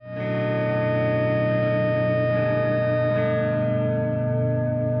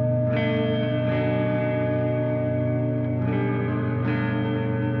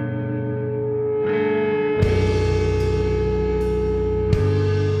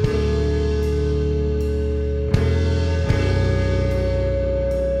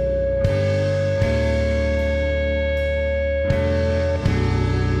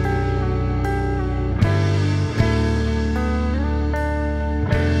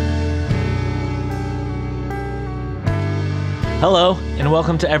Hello, and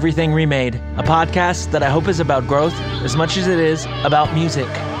welcome to Everything Remade, a podcast that I hope is about growth as much as it is about music.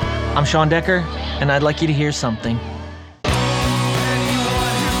 I'm Sean Decker, and I'd like you to hear something.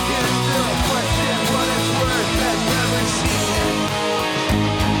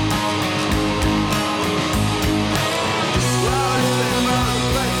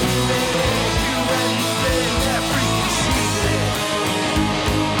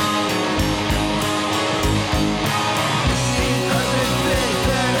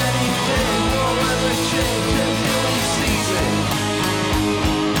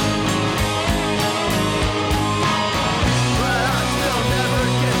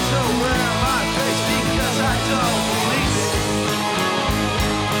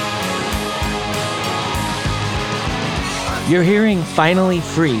 You're hearing Finally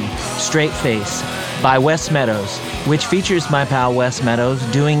Free, Straight Face by Wes Meadows, which features my pal Wes Meadows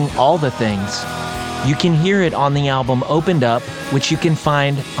doing all the things. You can hear it on the album Opened Up, which you can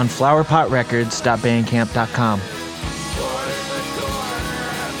find on flowerpotrecords.bandcamp.com.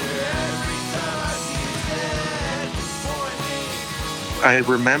 I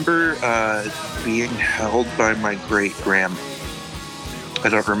remember being held by my great-grandma. I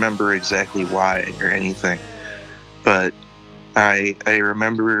don't remember exactly why or anything, but I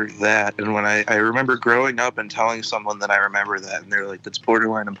remember that, and when I remember growing up and telling someone that I remember that, and they're like, that's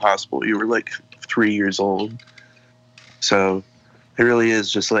borderline impossible. You were like 3 years old. So it really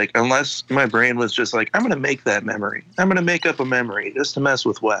is just like, unless my brain was just like, I'm going to make that memory. I'm going to make up a memory just to mess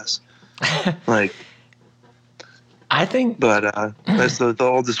with Wes. Like, I think... But that's the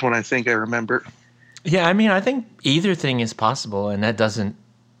oldest one I think I remember. Yeah, I mean, I think either thing is possible, and that doesn't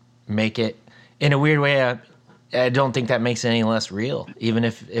make it, in a weird way, I don't think that makes it any less real, even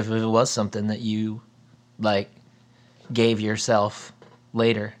if it was something that you, like, gave yourself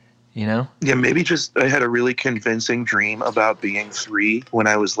later, you know? Yeah, maybe just I had a really convincing dream about being 3 when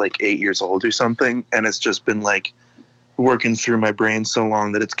I was, like, 8 years old or something, and it's just been, like, working through my brain so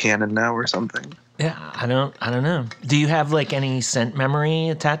long that it's canon now or something. Yeah, I don't know. Do you have, like, any scent memory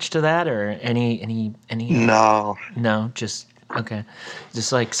attached to that, or any? No. No, just, okay.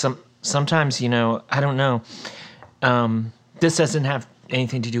 Just, like, sometimes, you know, I don't know. This doesn't have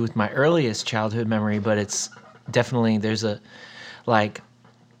anything to do with my earliest childhood memory, but it's definitely, there's a, like,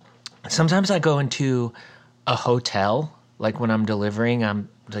 sometimes I go into a hotel, like when I'm delivering, I'm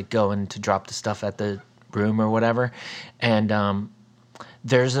like going to drop the stuff at the room or whatever, and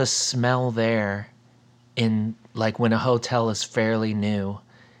there's a smell there in, like, when a hotel is fairly new,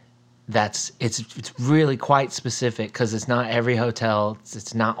 it's really quite specific, because it's not every hotel,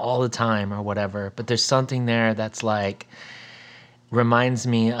 it's not all the time or whatever, but there's something there that's like reminds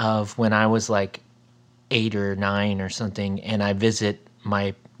me of when I was like 8 or 9 or something, and I visit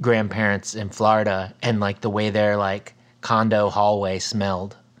my grandparents in Florida, and like the way their like condo hallway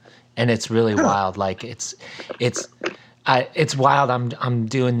smelled, and it's really wild. Like it's wild. I'm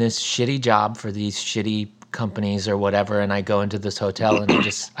doing this shitty job for these shitty companies or whatever, and I go into this hotel and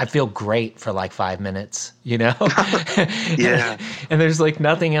I feel great for like 5 minutes, you know? Yeah. And there's like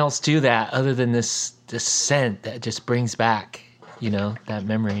nothing else to that other than this scent that just brings back, you know, that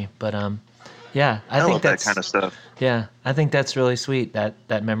memory. But yeah, I think love that's that kind of stuff. Yeah, I think that's really sweet,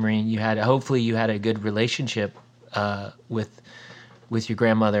 that memory you had. Hopefully you had a good relationship with your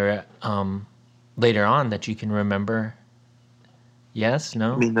grandmother later on that you can remember. Yes?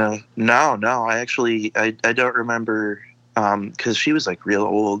 No? I mean, no. I don't remember, because she was like real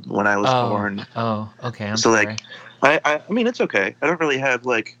old when I was born. Oh, okay. I'm so sorry. like, I mean, it's okay. I don't really have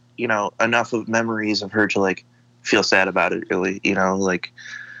like, you know, enough of memories of her to like feel sad about it, really. You know, like,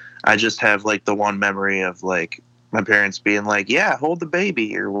 I just have like the one memory of like my parents being like, "Yeah, hold the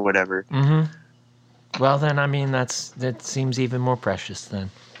baby" or whatever. Mm-hmm. Well, then, I mean, that seems even more precious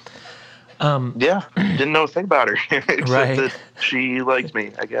then. Yeah, didn't know a thing about her except Right. that she liked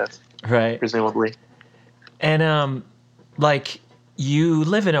me, I guess. Right. Presumably. And like, you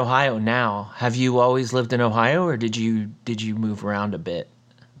live in Ohio now. Have you always lived in Ohio, or did you move around a bit?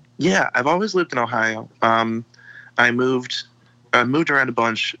 Yeah, I've always lived in Ohio. I moved around a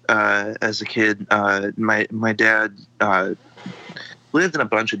bunch as a kid. My dad lived in a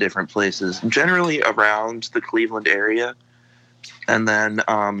bunch of different places, generally around the Cleveland area. And then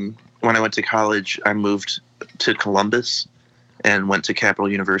when I went to college, I moved to Columbus and went to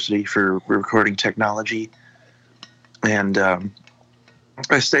Capital University for recording technology. And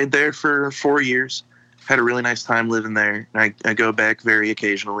I stayed there for 4 years. Had a really nice time living there. I go back very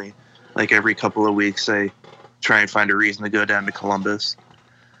occasionally. Like every couple of weeks, I try and find a reason to go down to Columbus.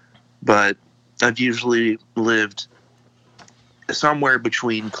 But I've usually lived somewhere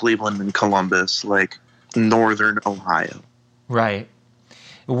between Cleveland and Columbus, like northern Ohio. Right.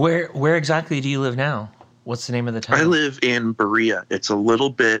 Where exactly do you live now? What's the name of the I town? live in Berea. It's a little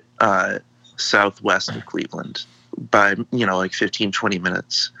bit southwest of Cleveland by, like 15, 20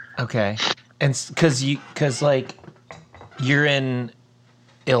 minutes. Okay. And cuz like you're in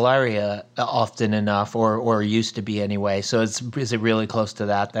Ilaria often enough or used to be anyway. So is it really close to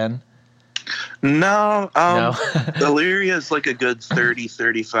that then? No, No. Elyria is like a good 30,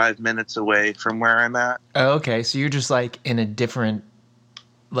 35 minutes away from where I'm at. Oh, okay. So you're just like in a different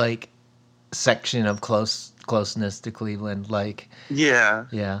like section of closeness to Cleveland like Yeah.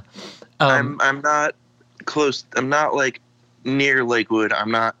 yeah. I'm not close. I'm not like near Lakewood.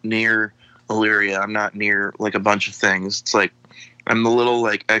 I'm not near Elyria. I'm not near like a bunch of things. It's like I'm the little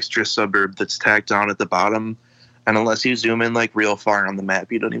like extra suburb that's tacked on at the bottom. And unless you zoom in like real far on the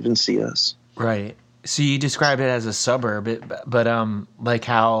map, you don't even see us. Right. So you describe it as a suburb, but like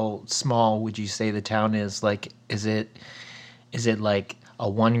how small would you say the town is? Like, is it like a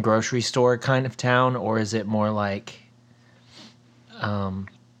one grocery store kind of town, or is it more like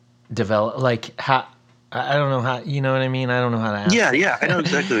develop? Like how? I don't know how. You know what I mean? I don't know how to ask. Yeah, I know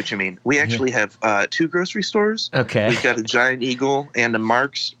exactly what you mean. We actually have 2 grocery stores. Okay. We've got a Giant Eagle and a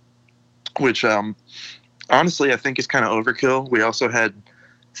Mark's, which honestly I think is kind of overkill. We also had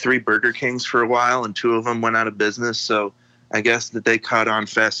 3 Burger Kings for a while, and 2 of them went out of business. So I guess that they caught on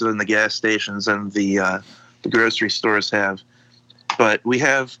faster than the gas stations and the grocery stores have. But we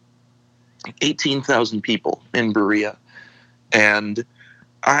have 18,000 people in Berea, and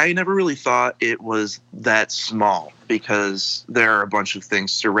I never really thought it was that small because there are a bunch of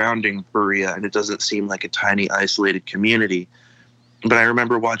things surrounding Berea, and it doesn't seem like a tiny, isolated community. But I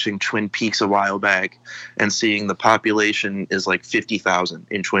remember watching Twin Peaks a while back and seeing the population is like 50,000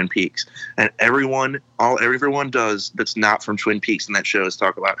 in Twin Peaks. And everyone does that's not from Twin Peaks in that show is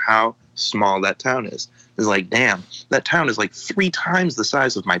talk about how small that town is. It's like, damn, that town is like 3 times the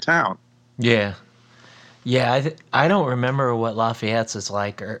size of my town. Yeah. Yeah, I don't remember what Lafayette's is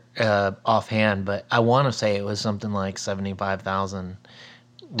like or, offhand, but I want to say it was something like 75,000.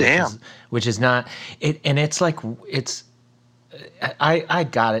 Damn. Which is not it, and it's like it's. I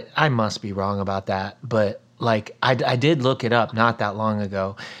got it. I must be wrong about that, but like I did look it up not that long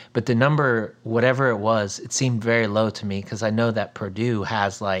ago, but the number, whatever it was, it seemed very low to me because I know that Purdue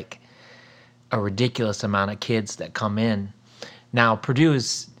has like a ridiculous amount of kids that come in. Now Purdue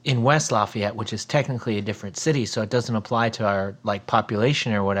is in West Lafayette, which is technically a different city, so it doesn't apply to our like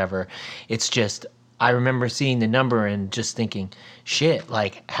population or whatever. It's just I remember seeing the number and just thinking, shit,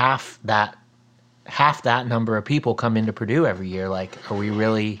 like half that number of people come into Purdue every year. Like, are we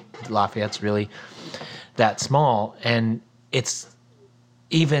really, Lafayette's really that small? And it's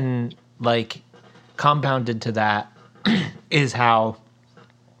even like compounded to that is how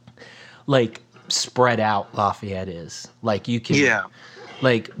like spread out Lafayette is. Like you can,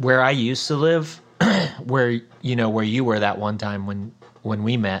 like where I used to live, where you were that one time when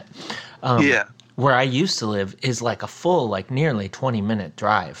we met. Where I used to live is like a full, like nearly 20-minute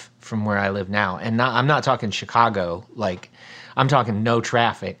drive from where I live now. And I'm not talking Chicago, like I'm talking no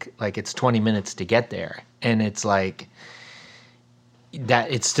traffic. Like it's 20 minutes to get there. And it's like that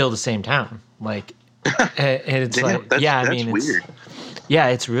it's still the same town. Like, and it's Damn, like, yeah, I that's mean, it's weird. Yeah,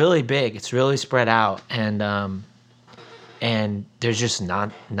 it's really big. It's really spread out. And there's just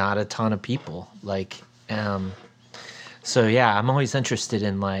not a ton of people. Like, so yeah, I'm always interested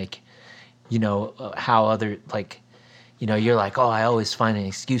in like, how other, like, you're like, oh, I always find an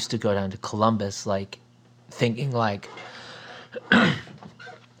excuse to go down to Columbus, like, thinking like,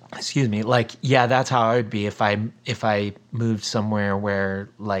 excuse me, like, yeah, that's how I would be if I moved somewhere where,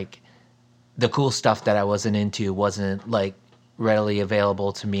 like, the cool stuff that I wasn't into wasn't, like, readily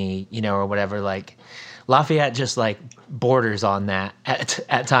available to me, or whatever, like, Lafayette just, like, borders on that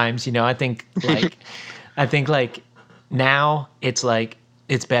at times, I think, like, now it's, like,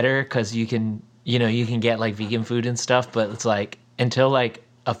 it's better because you can get like vegan food and stuff, but it's like until like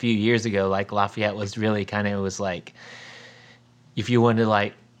a few years ago, like Lafayette was really kind of, it was like if you wanted to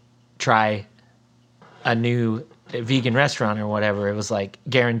like try a new vegan restaurant or whatever, it was like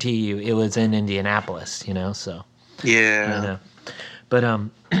guarantee you it was in Indianapolis, so Yeah. I know. But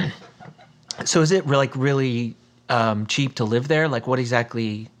so is it like really cheap to live there? Like what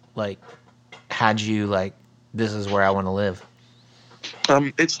exactly like had you like this is where I want to live?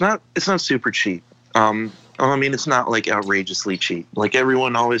 It's not super cheap. I mean, it's not like outrageously cheap. Like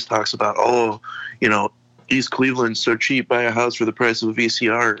everyone always talks about, East Cleveland's so cheap, buy a house for the price of a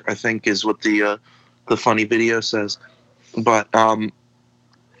VCR, I think is what the funny video says. But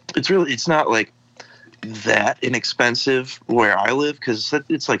it's not like that inexpensive where I live because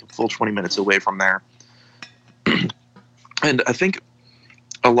it's like a full 20 minutes away from there. And I think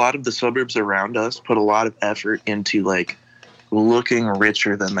a lot of the suburbs around us put a lot of effort into like looking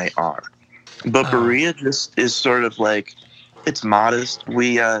richer than they are. But Berea just is sort of like, it's modest.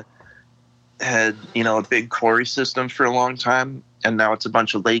 We had, a big quarry system for a long time, and now it's a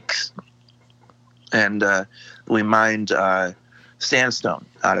bunch of lakes. And we mined sandstone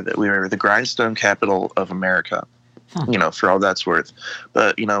out of it. We were the grindstone capital of America, for all that's worth.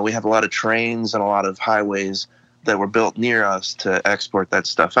 But, we have a lot of trains and a lot of highways that were built near us to export that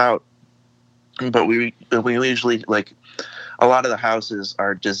stuff out. But we usually, like, a lot of the houses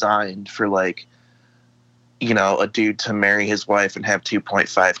are designed for, like, a dude to marry his wife and have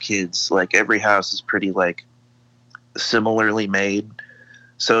 2.5 kids. Like, every house is pretty, like, similarly made.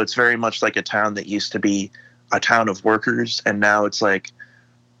 So it's very much like a town that used to be a town of workers, and now it's like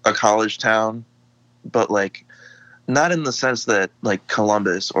a college town, but like not in the sense that like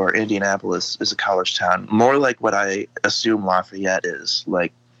Columbus or Indianapolis is a college town. More like what I assume Lafayette is.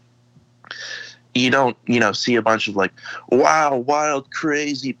 Like, you don't, see a bunch of like, wow, wild,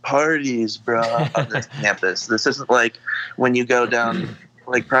 crazy parties, bro, on this campus. This isn't like when you go down,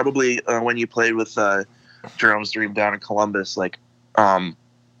 like probably when you played with Jerome's Dream down in Columbus, like,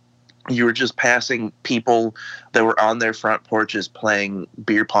 you were just passing people that were on their front porches playing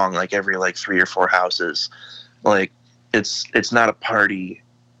beer pong like every like 3 or 4 houses. Like, it's not a party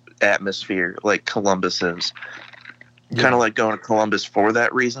atmosphere like Columbus is. Yeah. Kind of like going to Columbus for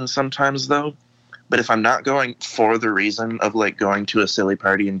that reason sometimes, though. But if I'm not going for the reason of like going to a silly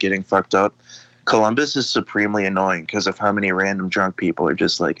party and getting fucked up, Columbus is supremely annoying because of how many random drunk people are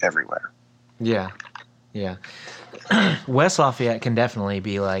just like everywhere. Yeah. West Lafayette can definitely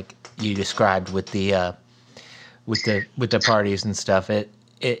be like you described with the parties and stuff. I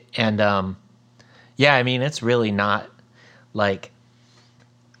mean, it's really not like,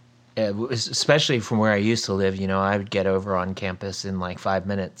 especially from where I used to live, I would get over on campus in like 5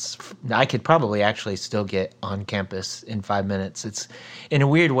 minutes. I could probably actually still get on campus in 5 minutes. It's, in a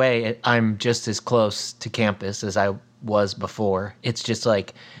weird way, I'm just as close to campus as I was before. It's just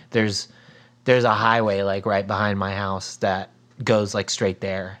like there's a highway like right behind my house that goes like straight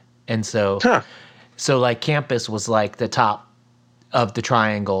there. And so like campus was like the top of the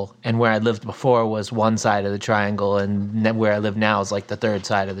triangle, and where I lived before was one side of the triangle, and where I live now is like the third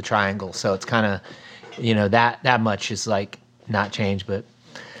side of the triangle. So it's kind of, that much is like not changed. But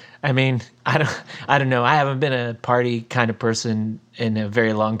I mean, I don't know. I haven't been a party kind of person in a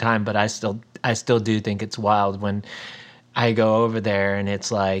very long time, but I still do think it's wild when I go over there and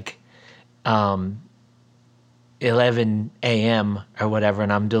it's like 11 a.m. or whatever,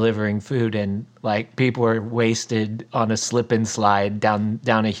 and I'm delivering food, and like people are wasted on a slip and slide down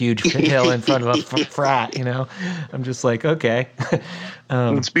a huge hill in front of a frat. I'm just like, okay.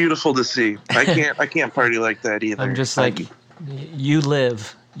 It's beautiful to see. I can't party like that either. I'm just like, you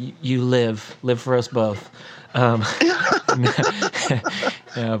live for us both. But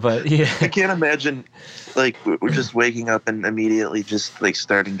yeah, I can't imagine like we're just waking up and immediately just like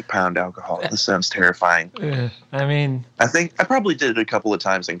starting to pound alcohol. This sounds terrifying. I mean, I think I probably did it a couple of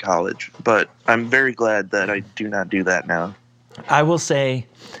times in college, but I'm very glad that I do not do that now. I will say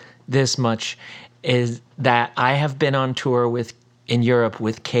this much, is that I have been on tour in Europe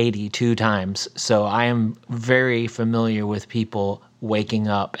with Katie 2 times, so I am very familiar with people waking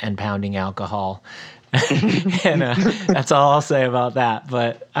up and pounding alcohol. And that's all I'll say about that.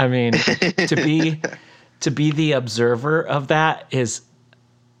 But I mean, to be the observer of that is,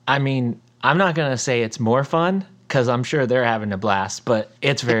 I mean, I'm not gonna say it's more fun because I'm sure they're having a blast, but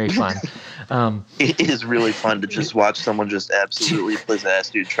it's very fun. It is really fun to just watch someone just absolutely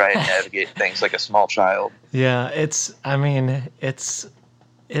possessed you try and navigate things like a small child. Yeah, it's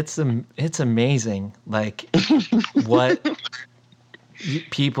amazing, like what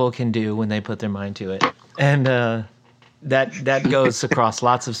people can do when they put their mind to it, and that goes across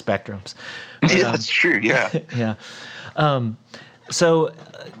lots of spectrums. Yeah, that's true. Yeah. Yeah. So,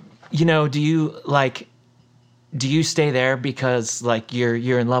 do you stay there because like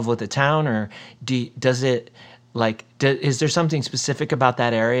you're in love with the town, or is there something specific about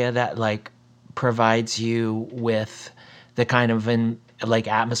that area that like provides you with the kind of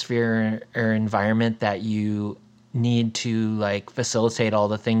atmosphere or environment that you need to like facilitate all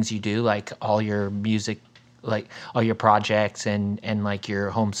the things you do, like all your music, like all your projects and like your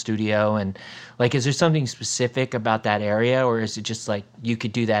home studio, and like, is there something specific about that area, or is it just like you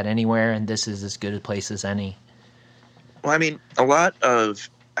could do that anywhere and this is as good a place as any? Well, I mean, a lot of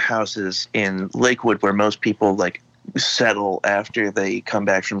houses in Lakewood where most people like settle after they come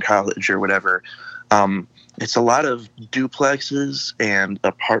back from college or whatever, it's a lot of duplexes and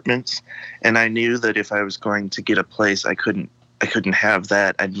apartments, and I knew that if I was going to get a place, I couldn't have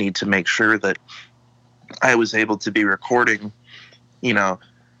that. I'd need to make sure that I was able to be recording, you know,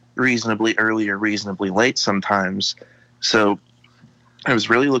 reasonably early or reasonably late sometimes. So I was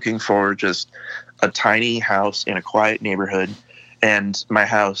really looking for just a tiny house in a quiet neighborhood. And my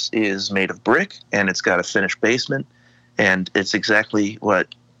house is made of brick and it's got a finished basement. And it's exactly what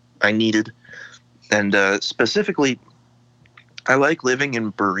I needed. And specifically, I like living in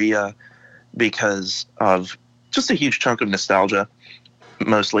Berea because of just a huge chunk of nostalgia.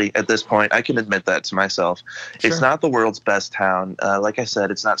 Mostly at this point, I can admit that to myself. Sure. It's not the world's best town. Like I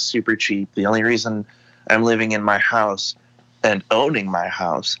said, it's not super cheap. The only reason I'm living in my house and owning my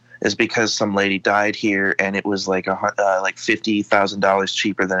house is because some lady died here, and it was like $50,000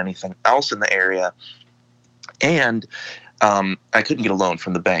 cheaper than anything else in the area. And I couldn't get a loan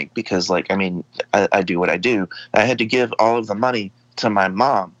from the bank because, I do what I do. I had to give all of the money to my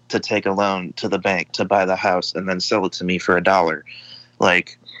mom to take a loan to the bank to buy the house and then sell it to me for $1.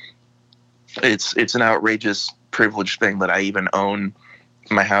 Like, it's an outrageous privilege thing that I even own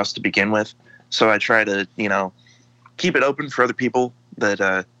my house to begin with. So I try to, keep it open for other people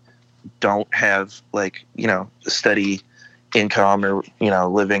that don't have steady income or,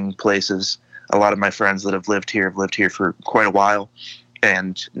 living places. A lot of my friends that have lived here for quite a while,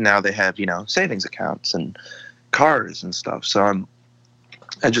 and now they have, savings accounts and cars and stuff. So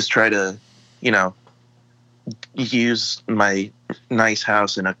I just try to, use my nice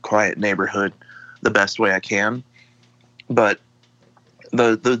house in a quiet neighborhood the best way I can. But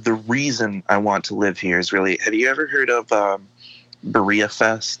the reason I want to live here is really, have you ever heard of Berea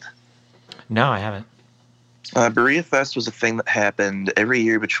Fest? No, I haven't. Berea Fest was a thing that happened every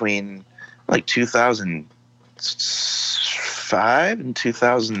year between 2005 and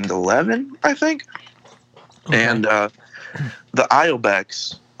 2011, I think. Okay. And the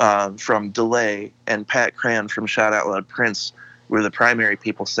Ilebex from Delay and Pat Cran from Shout Out Loud Prince were the primary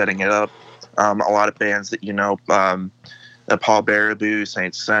people setting it up. A lot of bands that Paul Baraboo,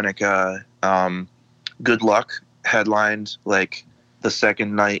 Saint Seneca, Good Luck headlined the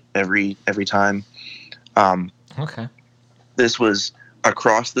second night every time. Okay. This was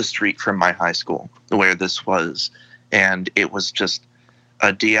across the street from my high school where this was, and it was just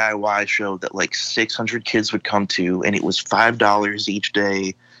a DIY show that 600 kids would come to, and it was $5 each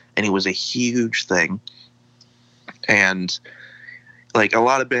day, and it was a huge thing. And a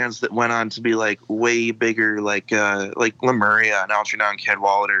lot of bands that went on to be way bigger, Lemuria and Algernon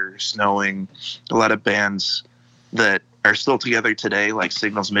Cadwallader, Snowing, a lot of bands that are still together today, like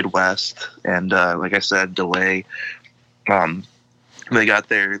Signals Midwest and like I said, Delay. They got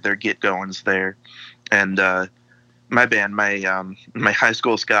their get-goings there. And my band, my high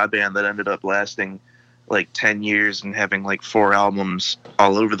school ska band that ended up lasting 10 years and having 4 albums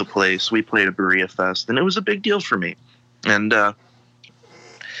all over the place, we played at Berea Fest, and it was a big deal for me. And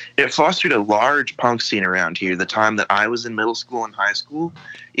it fostered a large punk scene around here. The time that I was in middle school and high school,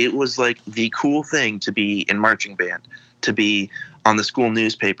 it was the cool thing to be in marching band, to be on the school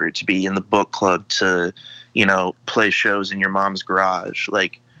newspaper, to be in the book club, to play shows in your mom's garage.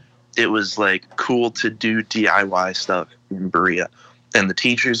 It was cool to do DIY stuff in Berea, and the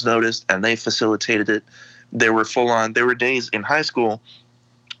teachers noticed and they facilitated it. There were days in high school,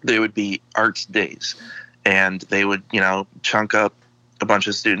 there would be arts days, and they would chunk up a bunch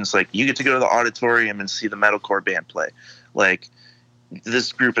of students. You get to go to the auditorium and see the metalcore band play.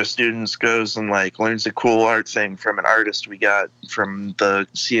 This group of students goes and learns a cool art thing from an artist we got from the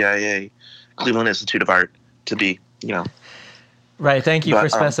CIA, Cleveland Institute of Art, to be Right. Thank you for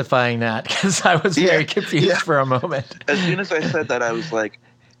specifying that, because I was very confused for a moment. As soon as I said that, I was like,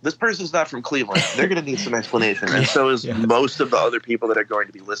 this person's not from Cleveland. They're going to need some explanation. And so is most of the other people that are going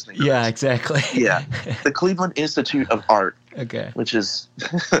to be listening to this. Exactly. Yeah. The Cleveland Institute of Art. Okay. Which is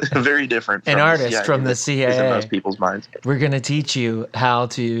very different from an artist from the CIA. In most people's minds. We're going to teach you how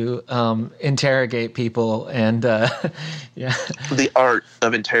to interrogate people and the art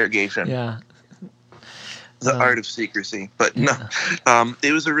of interrogation. Yeah. The art of secrecy. But no,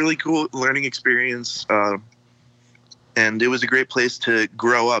 it was a really cool learning experience. And it was a great place to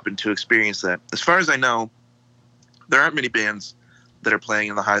grow up and to experience that. As far as I know, there aren't many bands that are playing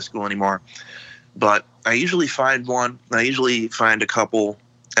in the high school anymore. But I usually find one. I usually find a couple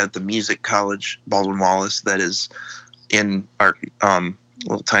at the music college, Baldwin Wallace, that is in our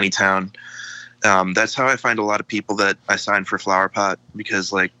little tiny town. That's how I find a lot of people that I sign for Flower Pot,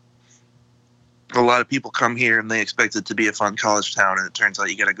 because a lot of people come here and they expect it to be a fun college town, and it turns out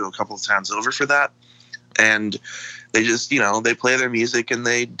you got to go a couple of towns over for that. And they just, they play their music and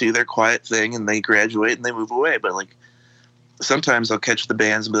they do their quiet thing and they graduate and they move away. But like sometimes I'll catch the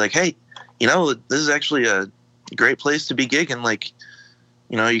bands and be like, hey, this is actually a great place to be gigging. Like,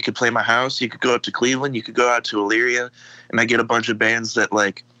 you could play my house, you could go up to Cleveland, you could go out to Elyria, and I get a bunch of bands that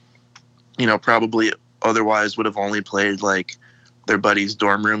like, probably otherwise would have only played like their buddies'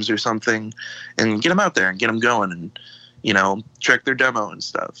 dorm rooms or something, and get them out there and get them going and, check their demo and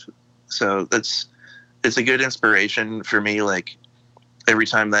stuff. So it's a good inspiration for me. Like every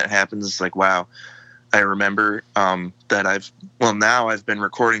time that happens, it's like, wow, I remember that now I've been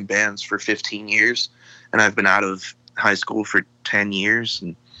recording bands for 15 years and I've been out of high school for 10 years.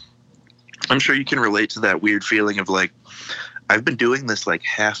 And I'm sure you can relate to that weird feeling of like, I've been doing this like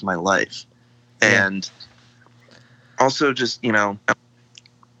half my life. Yeah. And also just,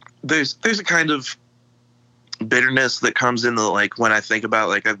 there's a kind of bitterness that comes in the, like, when I think about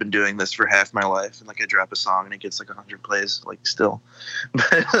like I've been doing this for half my life and like I drop a song and it gets like 100 plays, like still.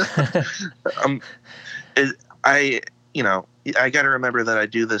 But I got to remember that I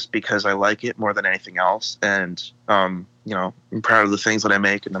do this because I like it more than anything else. And, I'm proud of the things that I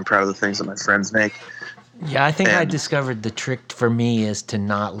make and I'm proud of the things that my friends make. Yeah, I think I discovered the trick for me is to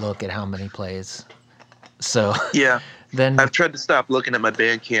not look at how many plays. So yeah, then I've tried to stop looking at my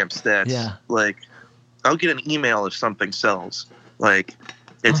Bandcamp stats. Yeah. Like, I'll get an email if something sells. Like,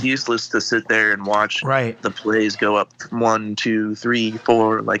 it's useless to sit there and watch Right. the plays go up 1, 2, 3,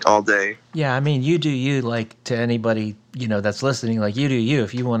 4, like all day. Yeah, I mean, you do you, like, to anybody, that's listening, like, you do you.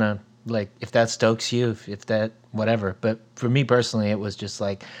 If you want to, like, if that stokes you, if that, whatever. But for me personally, it was just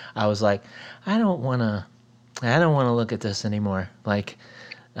like, I was like, I don't want to look at this anymore. Like,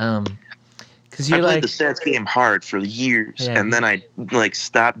 because I you're played like, the stats game hard for years, Yeah. and then I like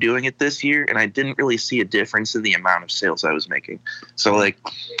stopped doing it this year, and I didn't really see a difference in the amount of sales I was making. So like,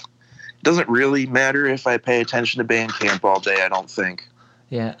 it doesn't really matter if I pay attention to Bandcamp all day. I don't think.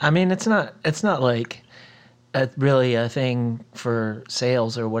 yeah, I mean, it's not like really a thing for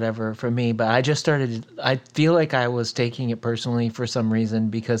sales or whatever for me, but I feel like I was taking it personally for some reason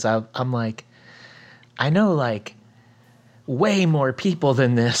because I'm like, I know like way more people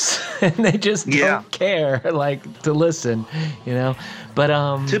than this and they just don't care like to listen, but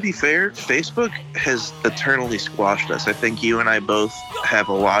To be fair, Facebook has eternally squashed us. I think you and I both have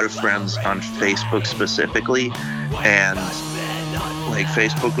a lot of friends on Facebook specifically, and like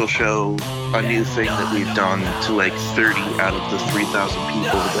Facebook will show a new thing that we've done to like 30 out of the 3,000 people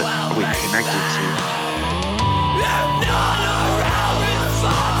that we've connected to.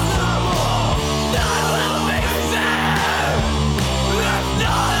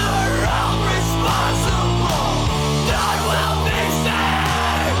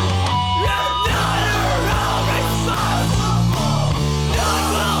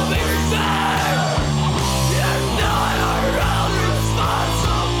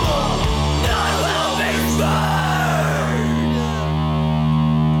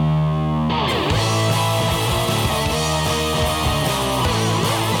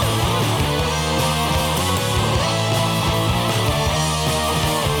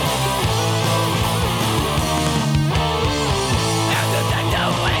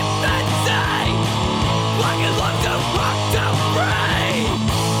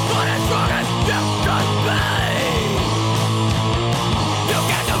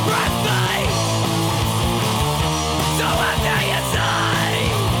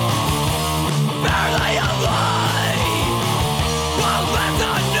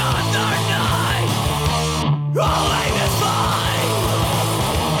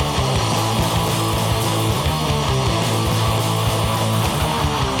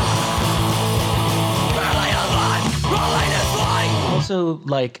 Also,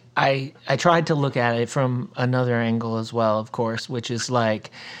 like, I tried to look at it from another angle as well, of course, which is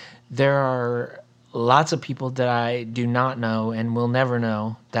like there are lots of people that I do not know and will never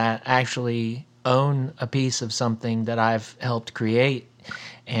know that actually own a piece of something that I've helped create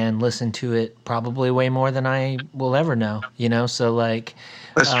and listen to it probably way more than I will ever know, So like,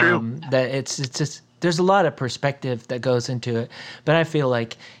 That's true. that it's just, there's a lot of perspective that goes into it, but I feel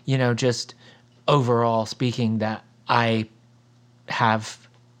like, just overall speaking, that I have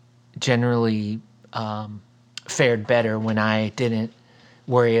generally fared better when I didn't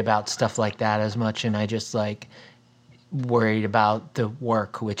worry about stuff like that as much, and I just like worried about the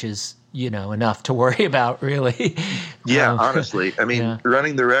work, which is enough to worry about, really. Yeah, honestly, I mean, yeah.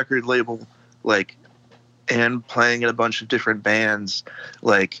 running the record label, like, and playing in a bunch of different bands,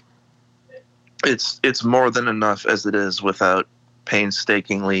 like, it's more than enough as it is without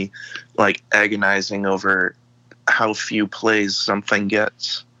painstakingly like agonizing over how few plays something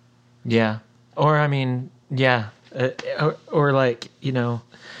gets. Yeah. Or I mean, yeah, or like, you know,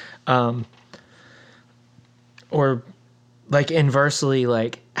 or like inversely,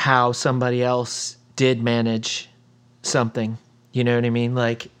 like how somebody else did manage something. You know what I mean?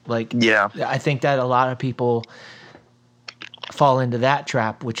 Like Yeah. I think that a lot of people fall into that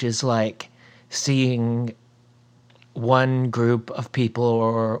trap, which is like seeing one group of people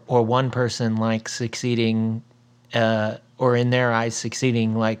or one person like succeeding, or in their eyes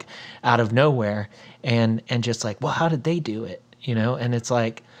succeeding like out of nowhere, and just like, well, how did they do it? You know, and it's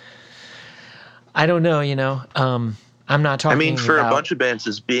like, I don't know, you know. I'm not talking. I mean, for about, a bunch of bands,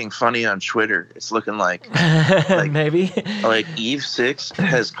 it's being funny on Twitter. It's looking like maybe like Eve Six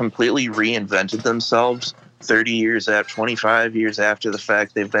has completely reinvented themselves 30 years after, 25 years after the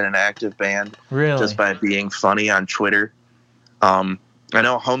fact they've been an active band, really, just by being funny on Twitter. I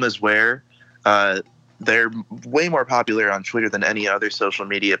know Home Is Where, they're way more popular on Twitter than any other social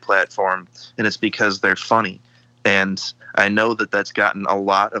media platform, and it's because they're funny. And I know that that's gotten a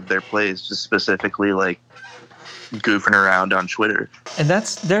lot of their plays, just specifically like goofing around on Twitter. And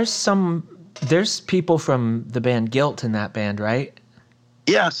there's people from the band Guilt in that band, right?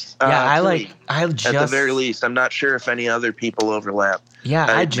 Yes. Yeah, at the very least. I'm not sure if any other people overlap. Yeah,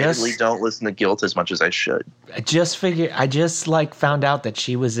 I admittedly don't listen to Guilt as much as I should. I just like found out that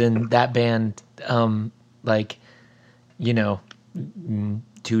she was in that band, like, you know,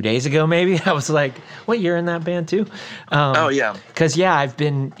 2 days ago, maybe. I was like, what, you're in that band too? Oh, yeah. Because, yeah, I've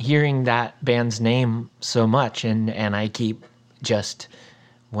been hearing that band's name so much, and I keep just,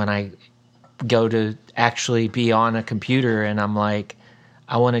 when I go to actually be on a computer and I'm like,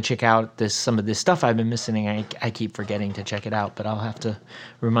 I want to check out some of this stuff I've been missing, I keep forgetting to check it out, but I'll have to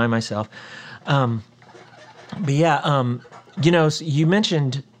remind myself. But yeah, you know, you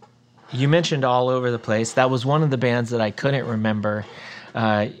mentioned All Over the Place. That was one of the bands that I couldn't remember.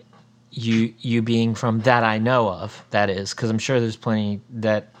 You being from that I know of, that is, because I'm sure there's plenty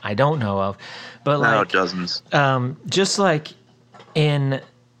that I don't know of, but like dozens. Just like in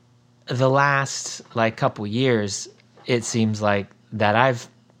the last like couple years, it seems like that I've,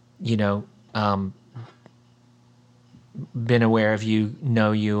 you know, been aware of you,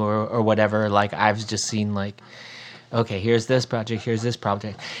 know you, or whatever. Like I've just seen like, okay, here's this project,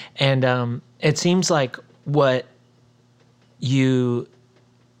 and it seems like what you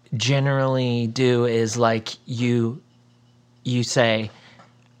generally do is like you say,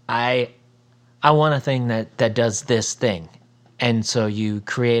 I want a thing that does this thing, and so you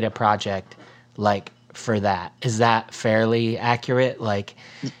create a project like for that. Is that fairly accurate? Like,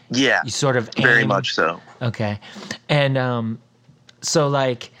 yeah, you sort of very much so. Okay, and so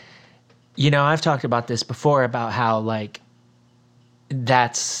like, you know, I've talked about this before about how like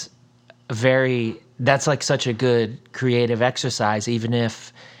that's like such a good creative exercise, even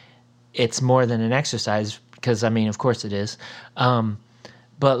if it's more than an exercise, because I mean, of course it is.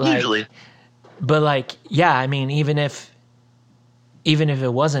 But like, usually, but like, yeah, I mean, even if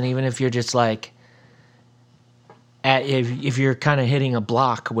it wasn't, even if you're just like, if you're kind of hitting a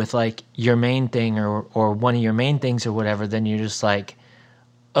block with like your main thing or one of your main things or whatever, then you're just like,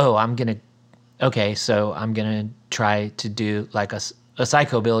 oh, so I'm gonna try to do like a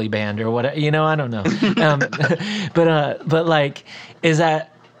psychobilly band or whatever, you know, I don't know. But like,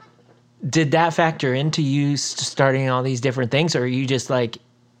 did that factor into you starting all these different things, or are you just like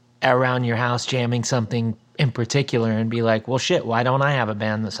around your house jamming something in particular and be like, well, shit, why don't I have a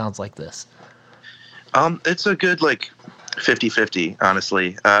band that sounds like this? It's a good like 50-50,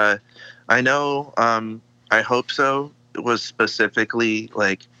 honestly. I know, I hope so. It was specifically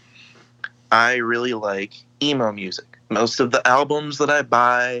like, I really like emo music. Most of the albums that I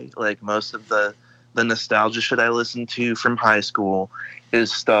buy, like most of the nostalgia shit I listened to from high school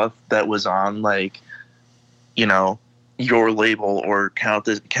is stuff that was on like, you know, your label or Count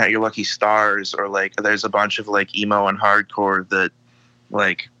Your Lucky Stars, or like there's a bunch of like emo and hardcore that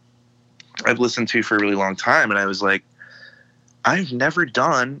like I've listened to for a really long time, and I was like, I've never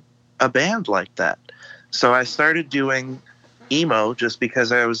done a band like that. So I started doing emo just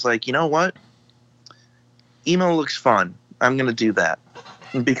because I was like, you know what? Emo looks fun. I'm gonna do that.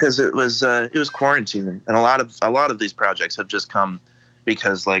 Because it was quarantine, and a lot of these projects have just come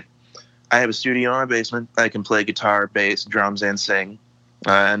because like I have a studio in my basement. I can play guitar, bass, drums, and sing,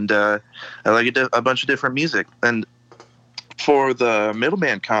 and I like a bunch of different music. And for the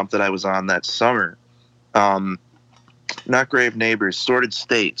Middleman comp that I was on that summer, Not Grave Neighbors, Sorted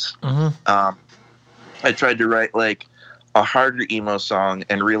States, I tried to write like a harder emo song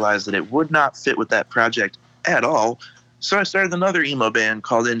and realized that it would not fit with that project at all. So I started another emo band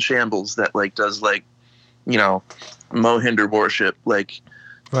called In Shambles that like does like, you know, Mohinder worship, like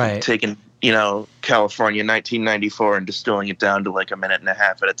right, taking California 1994 and distilling it down to like a minute and a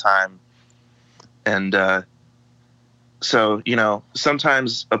half at a time. And so,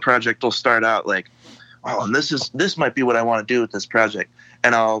 sometimes a project will start out like, oh, and this might be what I want to do with this project.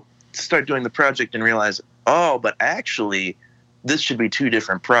 And I'll start doing the project and realize, oh, but actually this should be two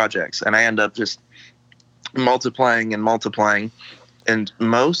different projects. And I end up just multiplying and multiplying. And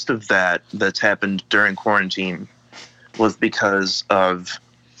most of that's happened during quarantine was because of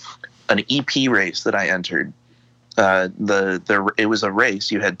an EP race that I entered. It was a race.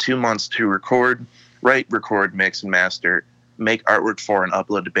 You had 2 months to write, record, mix, and master, make artwork for, and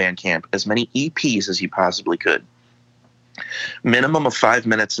upload to Bandcamp as many EPs as you possibly could. Minimum of 5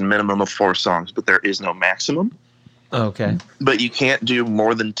 minutes and minimum of 4 songs, but there is no maximum. Okay. But you can't do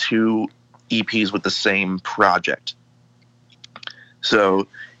more than 2 EPs with the same project. So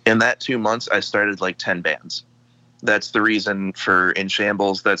in that 2 months, I started like 10 bands. That's the reason for In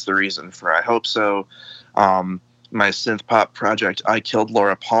Shambles. That's the reason for I Hope So. My synth pop project, I Killed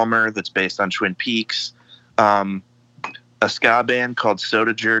Laura Palmer, that's based on Twin Peaks. A ska band called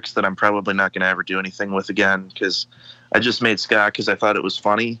Soda Jerks that I'm probably not going to ever do anything with again because I just made ska because I thought it was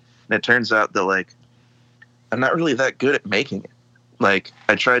funny. And it turns out that, like, I'm not really that good at making it. Like,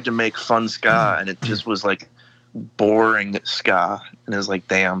 I tried to make fun ska and it just was, like, boring ska. And it was like,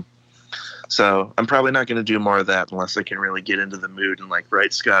 damn. So I'm probably not going to do more of that unless I can really get into the mood and like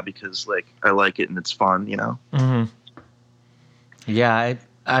write ska because like I like it and it's fun, Mm-hmm. Yeah,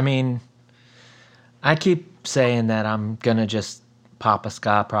 I mean, I keep saying that I'm gonna just pop a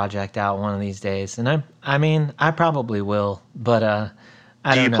ska project out one of these days, and I mean, I probably will, but I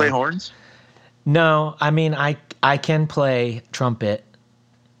don't know. Do you play horns? No, I mean, I can play trumpet,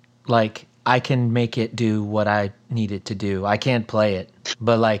 like I can make it do what I need it to do. I can't play it,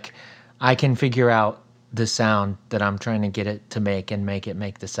 but like. I can figure out the sound that I'm trying to get it to make and make it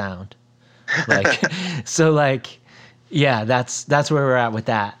make the sound. Like, so like, yeah, that's where we're at with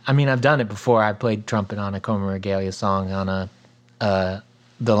that. I mean, I've done it before. I played trumpet on a Coma Regalia song on The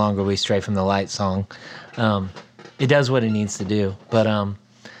Longer We Stray from the Light song. It does what it needs to do. But, I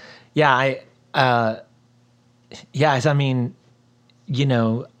mean,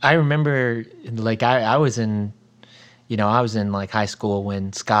 I remember like I was in, I was in like high school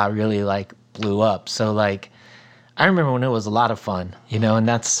when ska really like blew up. So like, I remember when it was a lot of fun, and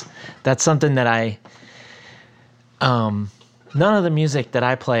that's something that none of the music that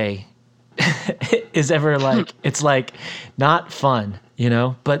I play is ever like, it's like not fun,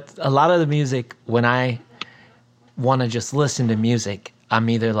 but a lot of the music when I want to just listen to music, I'm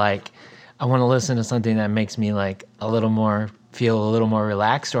either like, I want to listen to something that makes me like feel a little more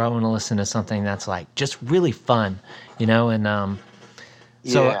relaxed, or I want to listen to something that's like just really fun, and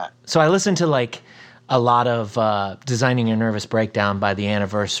so I listen to like a lot of Designing a Nervous Breakdown by The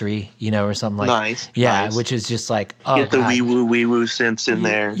Anniversary, or something like nice. Which is just like get the wee woo synths in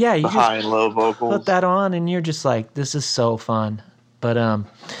there, you the just high and low vocals. Put that on, and you're just like, this is so fun. But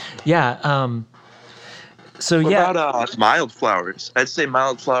so what about Mild Flowers? I'd say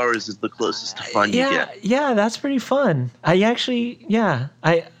Mild Flowers is the closest to fun you get. Yeah, that's pretty fun. I actually,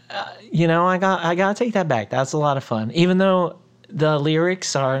 I gotta take that back. That's a lot of fun. Even though the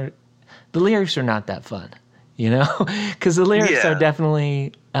lyrics are not that fun, because the lyrics are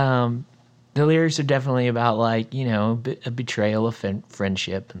definitely about like, a betrayal of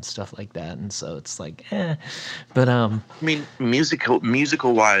friendship and stuff like that. And so it's like, but I mean,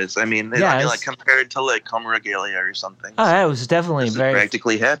 musical wise, I mean, like compared to like Coma Regalia or something. Oh, I was definitely very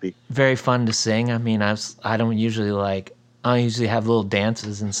practically happy. Very fun to sing. I mean, I don't usually have little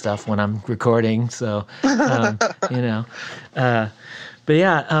dances and stuff when I'm recording. So, but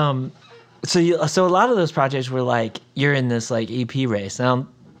yeah. So a lot of those projects were like, you're in this like EP race. Now,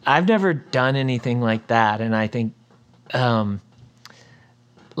 I've never done anything like that, and I think,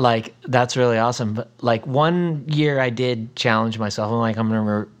 like that's really awesome. But like one year, I did challenge myself. I'm like, I'm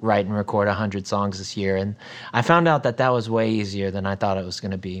gonna write and record 100 songs this year, and I found out that was way easier than I thought it was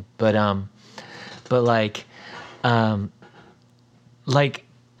gonna be. But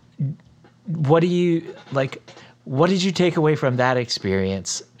what do you like? What did you take away from that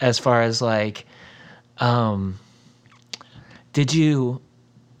experience as far as like, did you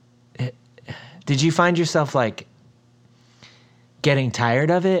find yourself like getting tired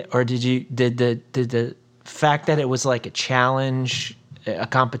of it, or did the fact that it was like a challenge, a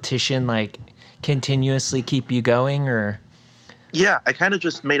competition, like continuously keep you going? Or yeah, I kind of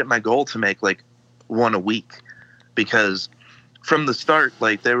just made it my goal to make like one a week, because from the start,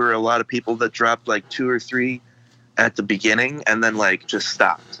 like there were a lot of people that dropped like 2 or 3 at the beginning and then like just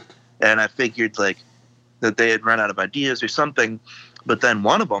stopped, and I figured like that they had run out of ideas or something. But then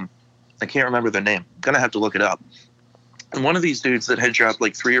one of them I can't remember their name. Gonna have to look it up. And one of these dudes that had dropped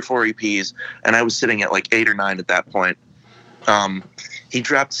like 3 or 4 EPs, and I was sitting at like 8 or 9 at that point. He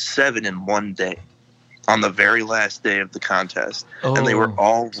dropped 7 in one day on the very last day of the contest. Oh. And they were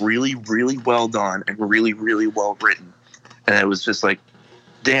all really, really well done and really, really well written. And it was just like,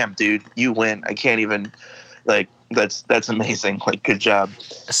 damn, dude, you win. I can't even, like, that's amazing. Like, good job.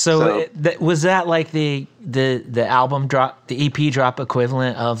 So was that like the album drop, the EP drop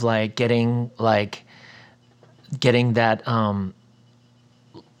equivalent of like getting that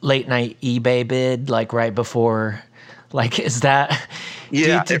late night eBay bid, like right before, like, is that?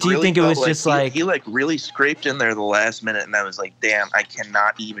 Yeah. Do you think it was just like he like really scraped in there the last minute, and I was like, damn, I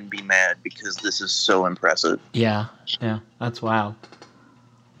cannot even be mad because this is so impressive. Yeah, that's wild.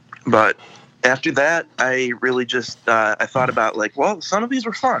 But after that, I really just I thought about like, well, some of these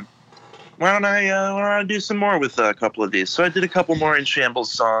were fun. Why don't I do some more with a couple of these? So I did a couple more In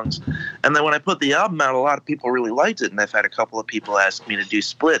Shambles songs, and then when I put the album out, a lot of people really liked it, and I've had a couple of people ask me to do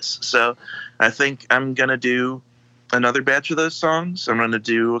splits. So I think I'm gonna do another batch of those songs. I'm gonna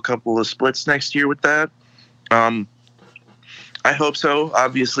do a couple of splits next year with that. I hope so.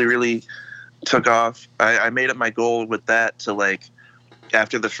 Obviously, really took off. I made it my goal with that to like,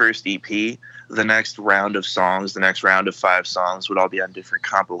 after the first EP, the next round of songs, the next round of 5 songs would all be on different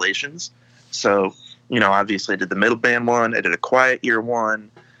compilations. So, you know, obviously I did the Middle Band one. I did a Quiet Year one.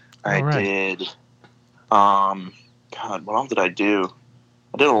 I did, God, what else did I do?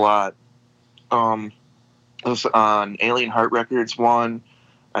 I did a lot. It was on Alien Heart Records one.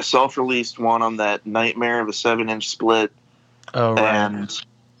 I self-released one on that Nightmare of a 7-inch split. Oh, right. And,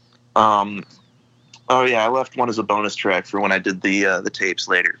 oh yeah, I left one as a bonus track for when I did the tapes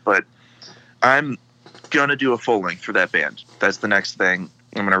later. But I'm gonna do a full length for that band. That's the next thing.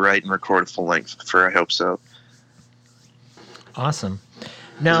 I'm gonna write and record a full length for I Hope So. Awesome.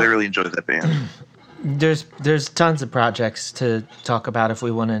 Now, I really enjoyed that band. There's tons of projects to talk about. If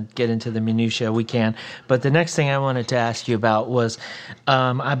we want to get into the minutia, we can. But the next thing I wanted to ask you about was,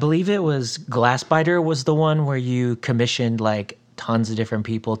 I believe it was Glassbiter was the one where you commissioned like tons of different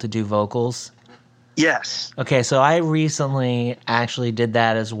people to do vocals. Yes. Okay, so I recently actually did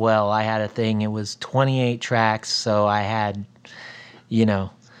that as well. I had a thing. It was 28 tracks, so I had,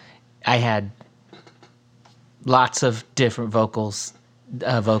 lots of different vocalists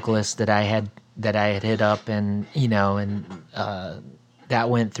that I had hit up, and that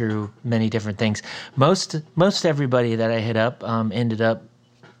went through many different things. Most everybody that I hit up ended up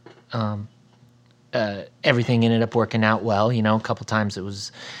everything ended up working out well. A couple times it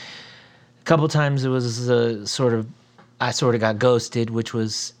was sort of got ghosted, which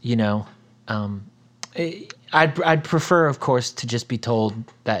was I'd prefer, of course, to just be told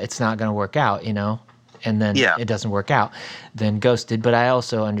that it's not going to work out, and then it doesn't work out, then ghosted. But I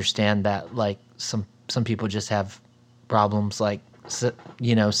also understand that like some people just have problems, like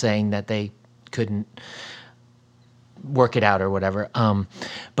saying that they couldn't work it out or whatever.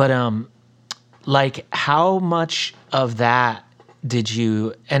 Like how much of that did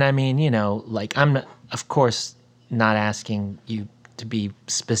you? And I mean, like I'm not, of course, not asking you to be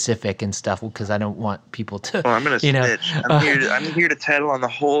specific and stuff because I don't want people to. Well, I'm gonna snitch. I'm here to tattle on the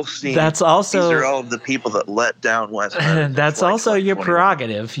whole scene. These are all of the people that let down Wes. That's also your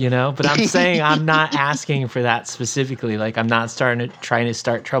prerogative, But I'm saying I'm not asking for that specifically. Like I'm not trying to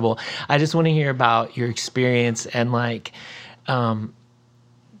start trouble. I just want to hear about your experience and like,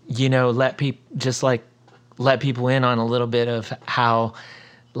 let people in on a little bit of how,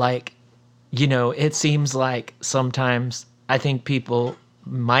 like, it seems like sometimes I think people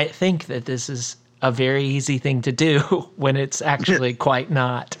might think that this is a very easy thing to do when it's actually quite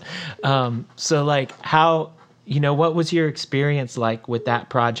not. So like how, what was your experience like with that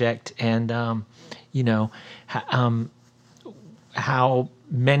project, and, how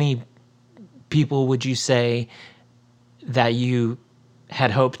many people would you say that you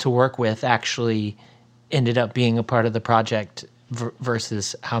had hoped to work with actually ended up being a part of the project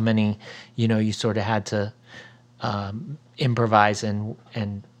versus how many, you sort of had to improvise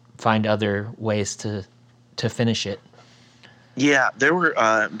and find other ways to finish it? Yeah, there were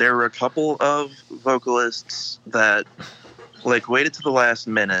a couple of vocalists that like waited to the last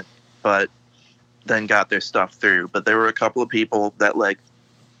minute, but then got their stuff through. But there were a couple of people that like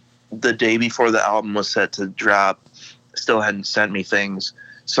the day before the album was set to drop still hadn't sent me things.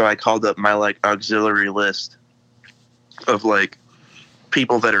 So I called up my like auxiliary list of like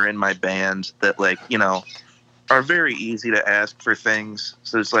people that are in my band that like, are very easy to ask for things.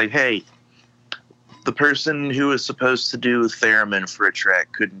 So it's like, hey, the person who was supposed to do theremin for a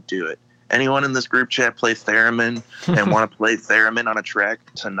track couldn't do it. Anyone in this group chat play theremin and want to play theremin on a track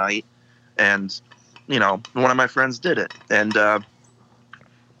tonight? And, one of my friends did it. And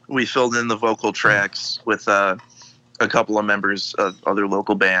we filled in the vocal tracks with a couple of members of other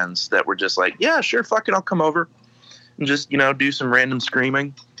local bands that were just like, yeah, sure, fuck it, I'll come over and just, do some random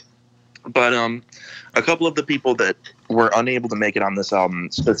screaming. But a couple of the people that were unable to make it on this album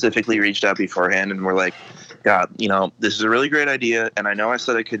specifically reached out beforehand and were like, God, this is a really great idea, and I know I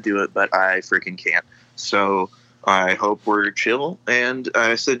said I could do it, but I freaking can't. So I hope we're chill. And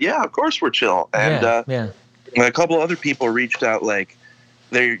I said, yeah, of course we're chill. And a couple other people reached out, like,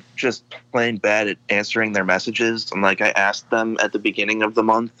 they're just plain bad at answering their messages. And, like, I asked them at the beginning of the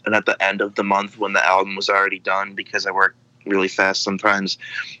month and at the end of the month when the album was already done, because I work really fast sometimes.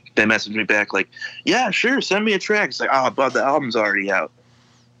 They messaged me back like, yeah, sure, send me a track. It's like, oh, but the album's already out.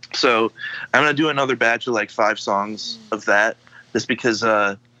 So I'm going to do another batch of like 5 songs of that, just because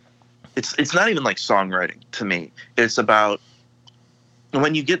it's not even like songwriting to me. It's about,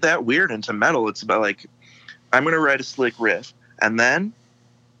 when you get that weird into metal, it's about like, I'm going to write a slick riff, and then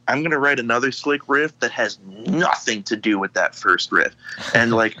I'm going to write another slick riff that has nothing to do with that first riff.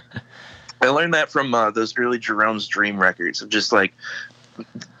 And like, I learned that from those early Jerome's Dream records of just like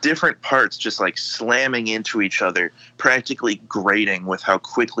different parts just like slamming into each other, practically grating with how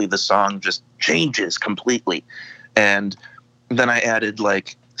quickly the song just changes completely. And then I added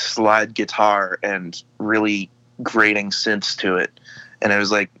like slide guitar and really grating synths to it. And I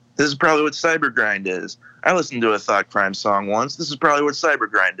was like, this is probably what Cybergrind is. I listened to a Thought Crime song once. This is probably what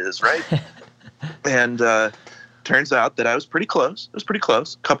Cybergrind is, right? And turns out that I was pretty close. It was pretty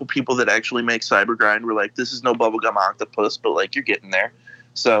close. A couple people that actually make Cybergrind were like, this is no Bubblegum Octopus, but like, you're getting there.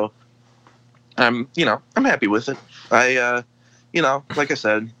 So I'm happy with it. I, like I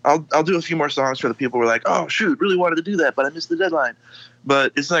said, I'll do a few more songs for the people who are like, oh shoot, really wanted to do that, but I missed the deadline.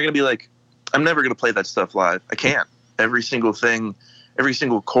 But it's not going to be like, I'm never going to play that stuff live. I can't. Every single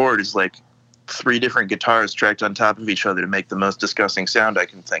chord is like 3 different guitars tracked on top of each other to make the most disgusting sound I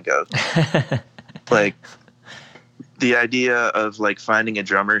can think of. Like, the idea of like finding a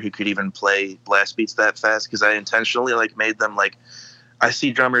drummer who could even play blast beats that fast, because I intentionally like made them like, I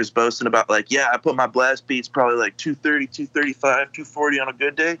see drummers boasting about like, yeah, I put my blast beats probably like 230, 235, 240 on a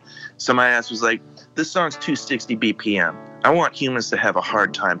good day. So my ass was like, this song's 260 BPM. I want humans to have a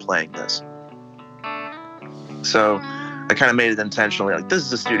hard time playing this. So I kind of made it intentionally like, this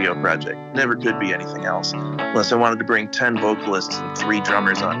is a studio project. Never could be anything else. Unless I wanted to bring 10 vocalists and 3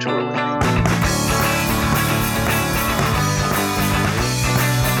 drummers on tour with me.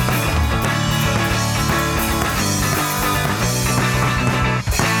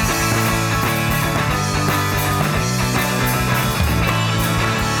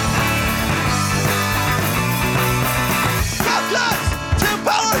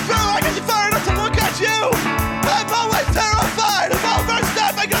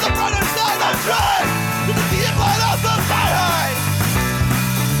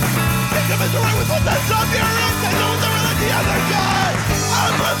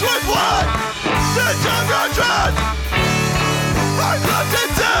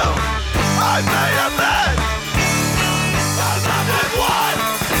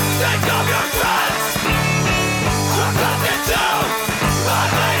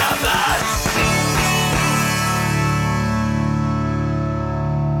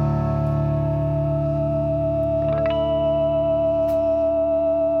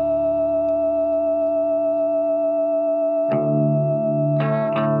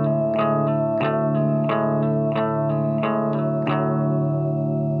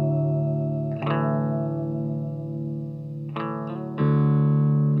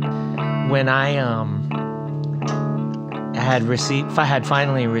 When I had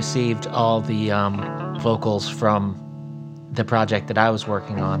finally received all the vocals from the project that I was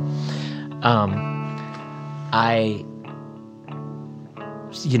working on, I,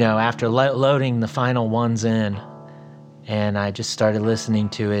 after loading the final ones in, and I just started listening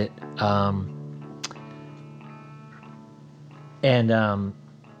to it, I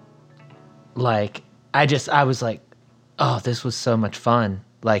was like, oh, this was so much fun,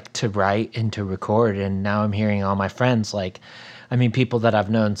 like, to write and to record. And now I'm hearing all my friends, people that I've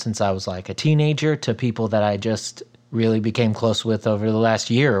known since I was like a teenager to people that I just really became close with over the last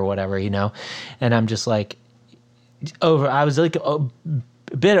year or whatever, and I'm just like, I was like a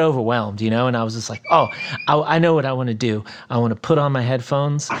bit overwhelmed, and I was just like, oh, I know what I want to do. I want to put on my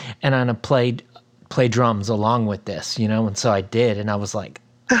headphones and I'm going to play drums along with this, and so I did, and I was like,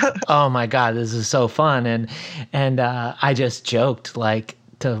 oh my God, this is so fun. And I just joked like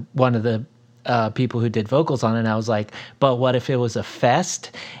to one of the people who did vocals on it, and I was like, but what if it was a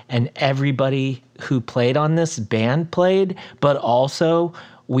fest and everybody who played on this band played, but also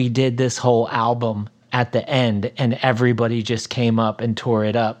we did this whole album at the end, and everybody just came up and tore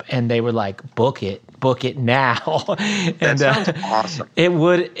it up, and they were like, book it now. And That sounds awesome. it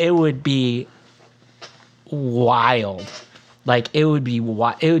would be wild. Like it would be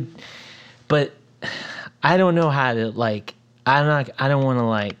but I don't know how to like, I don't want to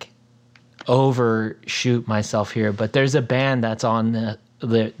like overshoot myself here, but there's a band that's on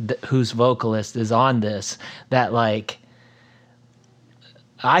the whose vocalist is on this, that like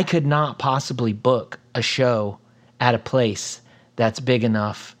I could not possibly book a show at a place that's big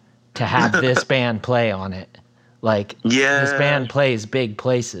enough to have this band play on it. Like, this band plays big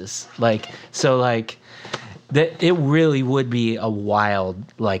places. Like, so like, it really would be a wild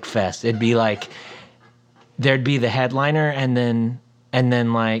like fest. It'd be like, there'd be the headliner, and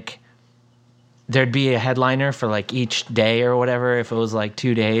then like, there'd be a headliner for like each day or whatever, if it was like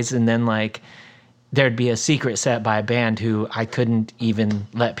 2 days, and then like, there'd be a secret set by a band who I couldn't even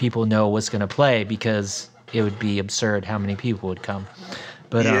let people know was going to play, because it would be absurd how many people would come.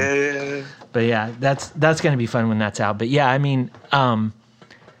 But yeah, that's going to be fun when that's out. But yeah, I mean,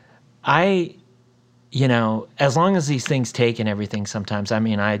 you know, as long as these things take and everything, sometimes, I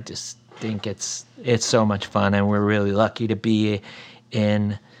mean, I just think it's so much fun, and we're really lucky to be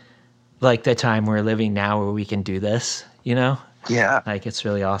in like the time we're living now where we can do this, you know? Yeah. Like, it's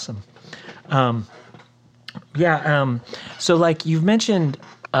really awesome. So like you've mentioned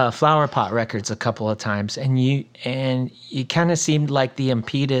Flower Pot Records a couple of times, and you kind of seemed like the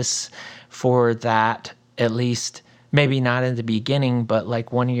impetus for that, at least maybe not in the beginning, but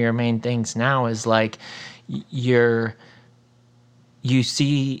like one of your main things now is like you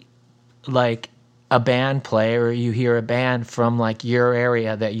see like a band play, or you hear a band from like your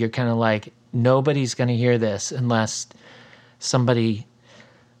area that you're kind of like, nobody's going to hear this unless somebody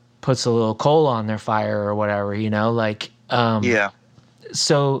puts a little coal on their fire or whatever, you know, like,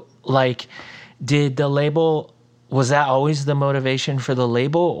 so like, did the label, was that always the motivation for the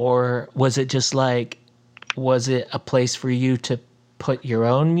label, or was it just like, was it a place for you to put your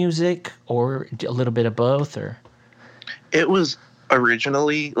own music, or a little bit of both? Or it was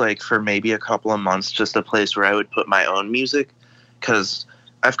originally like for maybe a couple of months just a place where I would put my own music, because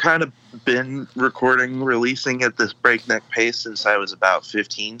I've kind of been releasing at this breakneck pace since I was about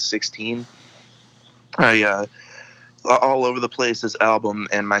 15, 16. I all over the place, this album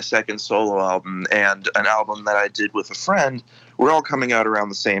and my second solo album and an album that I did with a friend were all coming out around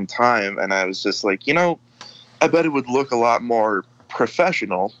the same time, and I was just like, you know, I bet it would look a lot more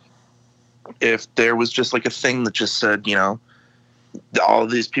professional if there was just like a thing that just said, you know, all of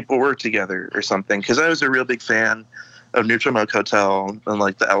these people work together or something, because I was a real big fan of Neutral Milk Hotel and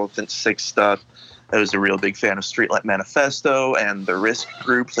like the Elephant Six stuff. I was a real big fan of Streetlight Manifesto and the Risk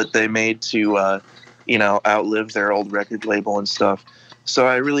group that they made to, you know, outlive their old record label and stuff. So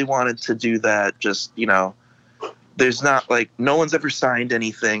I really wanted to do that. Just, you know, there's not like, no one's ever signed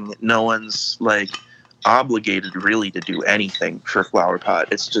anything. No one's like obligated really to do anything for Flower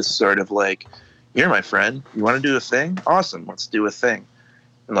Pot. It's just sort of like, you're my friend. You want to do a thing? Awesome. Let's do a thing.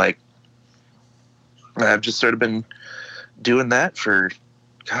 And like, I've just sort of been doing that for,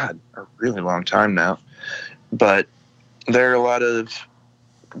 God, a really long time now. But there are a lot of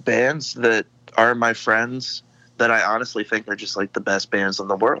bands that are my friends that I honestly think are just like the best bands in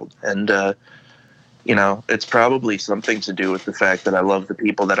the world. And, you know, it's probably something to do with the fact that I love the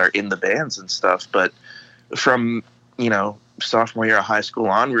people that are in the bands and stuff. But from, you know, sophomore year of high school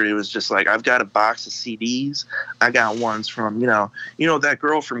onward, it was just like, I've got a box of CDs. I got ones from, you know, that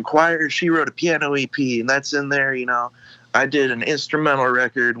girl from Choir, she wrote a piano EP, and that's in there. You know, I did an instrumental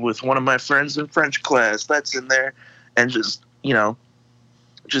record with one of my friends in French class, that's in there. And just, you know,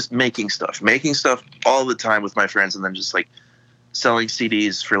 just making stuff all the time with my friends, and then just like selling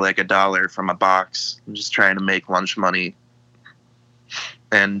CDs for like $1 from a box and just trying to make lunch money.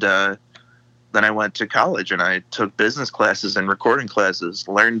 And then I went to college and I took business classes and recording classes,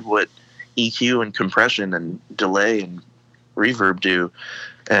 learned what EQ and compression and delay and reverb do,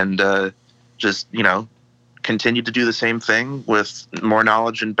 and just, you know, continued to do the same thing with more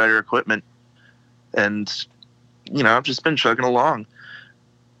knowledge and better equipment. And, you know, I've just been chugging along.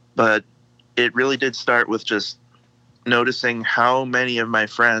 But it really did start with just noticing how many of my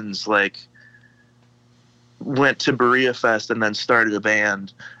friends like went to Berea Fest and then started a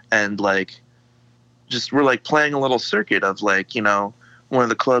band, and like just were like playing a little circuit of like, you know, one of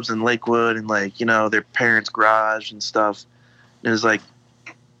the clubs in Lakewood and like, you know, their parents' garage and stuff. And it was like,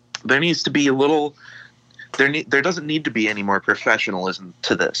 there needs to be a little, there doesn't need to be any more professionalism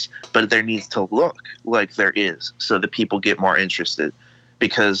to this, but there needs to look like there is, so that people get more interested.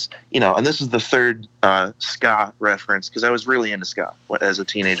 because, and this is the third ska reference, because I was really into ska as a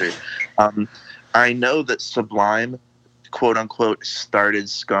teenager. I know that Sublime, quote unquote, started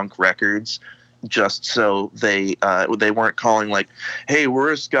Skunk Records just so they weren't calling like, hey,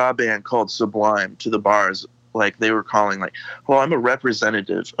 we're a ska band called Sublime to the bars. Like, they were calling like, well, I'm a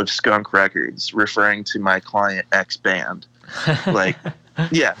representative of Skunk Records, referring to my client X band. Like,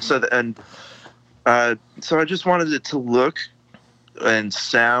 yeah. So I just wanted it to look and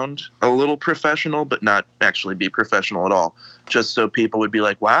sound a little professional, but not actually be professional at all. Just so people would be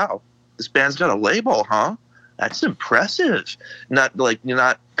like, wow, this band's got a label, huh? That's impressive. Not like, you're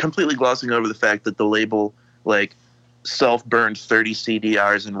not completely glossing over the fact that the label like self-burned 30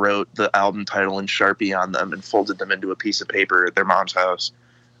 CDRs and wrote the album title in Sharpie on them and folded them into a piece of paper at their mom's house.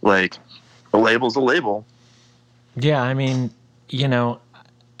 Like, a label's a label. Yeah, I mean,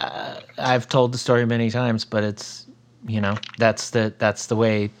 I've told the story many times, but it's, that's the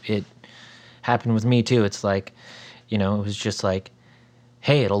way it happened with me too. It's like, it was just like,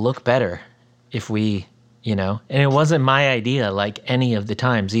 hey, it'll look better if we, and it wasn't my idea like any of the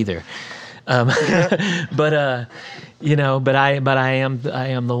times either. But I am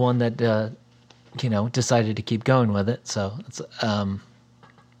the one that, decided to keep going with it. So it's, not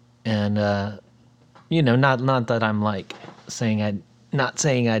that I'm like not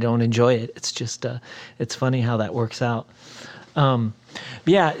saying I don't enjoy it. It's just, it's funny how that works out. But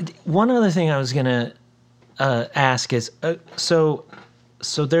yeah, one other thing I was going to ask is, so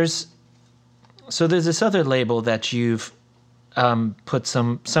there's this other label that you've put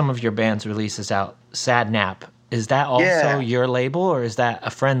some of your band's releases out, Sadnap. Is that also your label, or is that a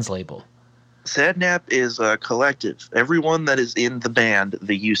friend's label? Sadnap is a collective. Everyone that is in the band,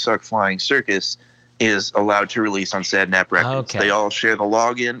 the You Suck Flying Circus, is allowed to release on Sadnap Records. Okay. They all share the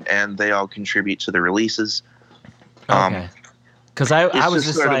login, and they all contribute to the releases. Okay. Because I was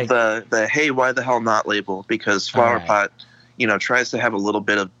just sort like of the hey, why the hell not label? Because Flower Pot, tries to have a little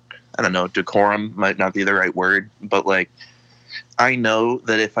bit of, I don't know, decorum might not be the right word, but like, I know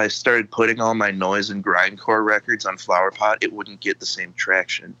that if I started putting all my noise and grindcore records on Flower Pot, it wouldn't get the same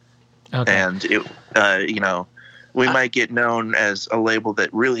traction. Okay. And it, we might get known as a label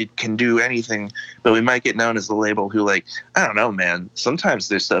that really can do anything, but we might get known as the label who, like, I don't know, man. Sometimes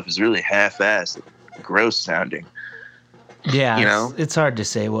their stuff is really half-assed, gross sounding. Yeah, it's hard to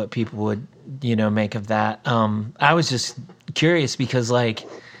say what people would, make of that. I was just curious because, like,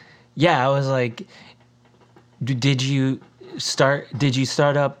 I was like, did you start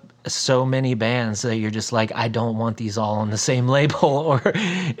up so many bands that you're just like, I don't want these all on the same label, or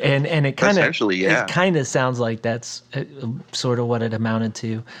and it kind of it kind of sounds like that's sort of what it amounted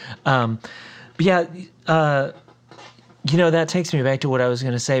to. But yeah, that takes me back to what I was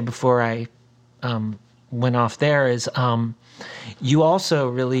going to say before I went off there is you also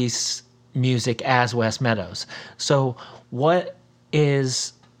release music as Wes Meadows. So what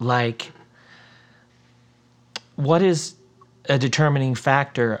is a determining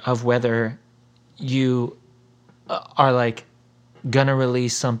factor of whether you are like gonna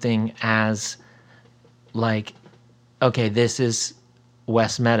release something as like, okay, this is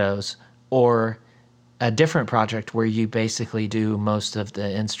Wes Meadows, or a different project where you basically do most of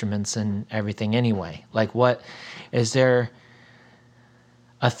the instruments and everything anyway? Like, what is there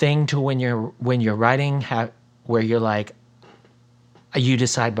a thing to when you're writing where you're like, you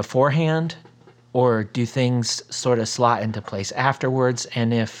decide beforehand, or do things sort of slot into place afterwards?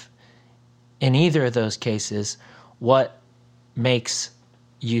 And if in either of those cases, what makes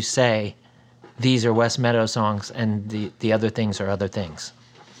you say these are Wes Meadows songs and the other things are other things?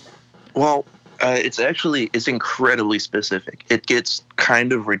 Well, it's incredibly specific. It gets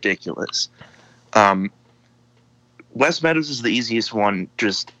kind of ridiculous. Wes Meadows is the easiest one.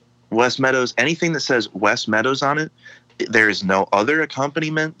 Just Wes Meadows, anything that says Wes Meadows on it, there is no other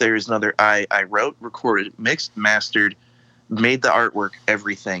accompaniment. There is another. I wrote, recorded, mixed, mastered, made the artwork,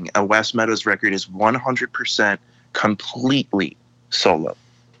 everything. A Wes Meadows record is 100% completely solo.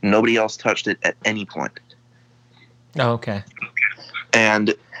 Nobody else touched it at any point. Oh, okay.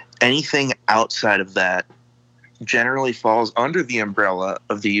 And anything outside of that generally falls under the umbrella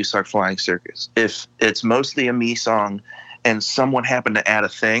of the You Suck Flying Circus. If it's mostly a me song and someone happened to add a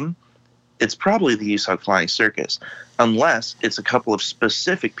thing, it's probably the You Suck Flying Circus, unless it's a couple of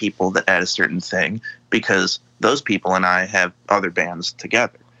specific people that add a certain thing, because those people and I have other bands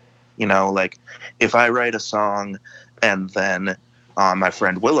together. Like if I write a song and then my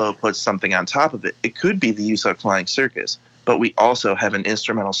friend Willow puts something on top of it, it could be the You Suck Flying Circus. But we also have an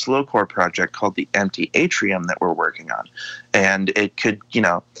instrumental slowcore project called The Empty Atrium that we're working on. And it could,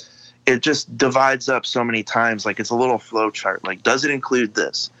 it just divides up so many times. Like, it's a little flow chart. Like, does it include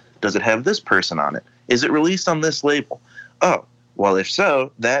this? Does it have this person on it? Is it released on this label? Oh, well, if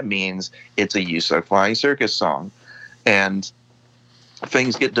so, that means it's a You Suck Flying Circus song. And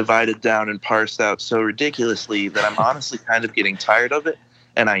things get divided down and parsed out so ridiculously that I'm honestly kind of getting tired of it.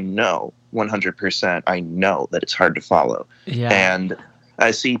 And I know 100%, I know that it's hard to follow. Yeah. And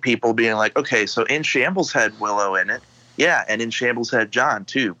I see people being like, okay, so In Shambles had Willow in it. Yeah, and In Shambles had John,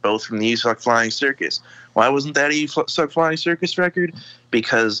 too, both from the You Suck Flying Circus. Why wasn't that a You Suck Flying Circus record?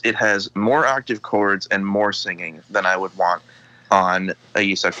 Because it has more octave chords and more singing than I would want on a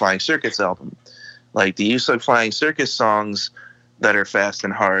You Suck Flying Circus album. Like, the You Suck Flying Circus songs that are fast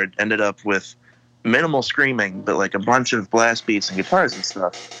and hard ended up with minimal screaming, but like a bunch of blast beats and guitars and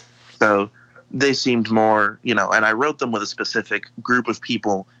stuff. So they seemed more, and I wrote them with a specific group of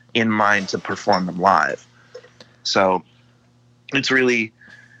people in mind to perform them live. So it's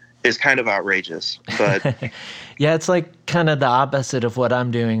kind of outrageous, but yeah, it's like kind of the opposite of what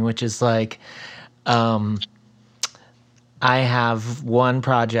I'm doing, which is like, I have one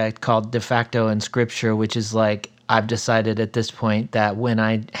project called De Facto in Scripture, which is like, I've decided at this point that when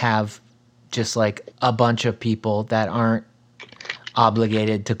I have just like a bunch of people that aren't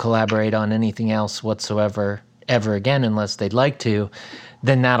obligated to collaborate on anything else whatsoever ever again unless they'd like to,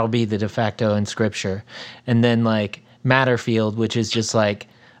 then that'll be the De Facto in Scripture. And then like Matterfield, which is just like,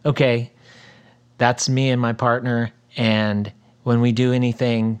 okay, that's me and my partner, and when we do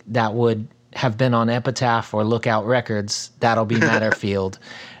anything that would have been on Epitaph or Lookout Records, that'll be Matterfield.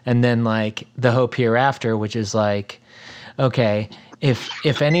 And then like The Hope Hereafter, which is like, okay,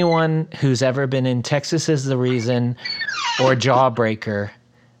 if anyone who's ever been in Texas Is the Reason or Jawbreaker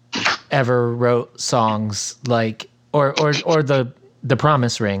ever wrote songs like or the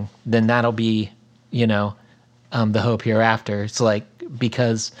Promise Ring, then that'll be, The Hope Hereafter. It's like,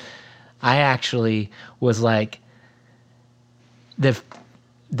 because I actually was like,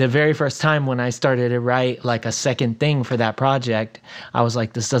 the very first time when I started to write like a second thing for that project, I was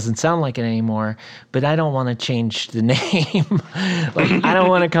like, this doesn't sound like it anymore, but I don't want to change the name. Like, I don't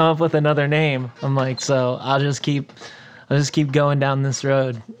want to come up with another name. I'm like, so I'll just keep going down this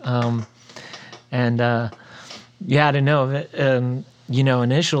road. You had to know that,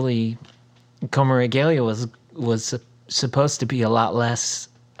 initially Coma Regalia was supposed to be a lot less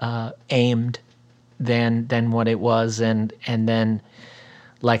aimed than what it was, and then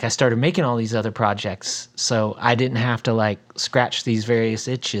like I started making all these other projects, so I didn't have to like scratch these various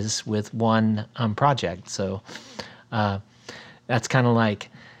itches with one project. So that's kind of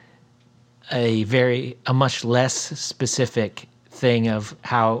like a much less specific thing of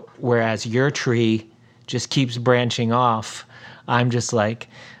how, whereas your tree just keeps branching off, I'm just like,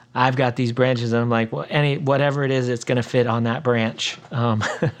 I've got these branches and I'm like, well, whatever it is, it's going to fit on that branch.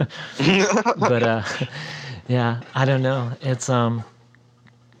 But yeah, I don't know.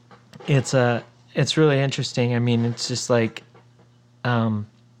 It's really interesting. I mean, it's just like, at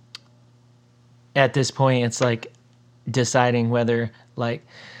this point, it's like deciding whether like,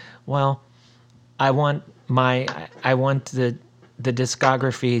 well, I want the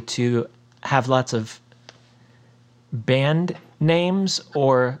discography to have lots of band names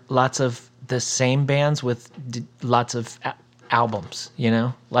or lots of the same bands with lots of albums,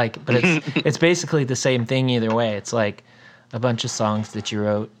 like, but it's basically the same thing either way. It's like a bunch of songs that you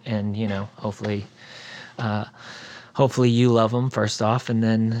wrote, and hopefully you love them first off, and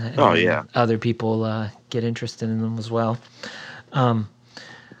then other people get interested in them as well.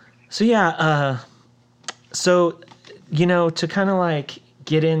 So to kind of like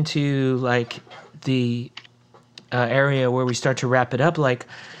get into like the area where we start to wrap it up, like,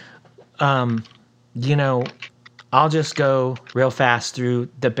 I'll just go real fast through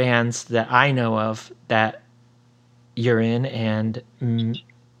the bands that I know of that you're in, and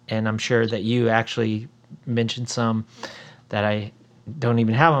I'm sure that you actually mentioned some that I don't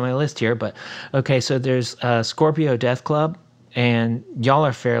even have on my list here. But okay, so there's Scorpio Death Club, and y'all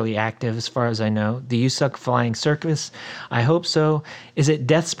are fairly active as far as I know. The You Suck Flying Circus, I hope so. Is it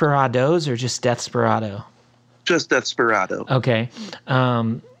Deathsperados or just Deathsperado? Just Deathsperado. Okay.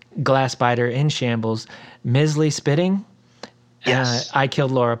 Glassbiter, In Shambles, Misley Spitting. Yes. I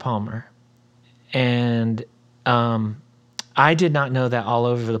Killed Laura Palmer. And I did not know that All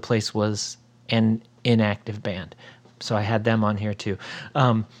Over the Place was an inactive band. So I had them on here too.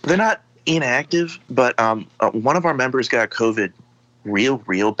 They're not inactive, but one of our members got COVID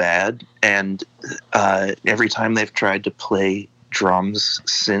real bad. And every time they've tried to play drums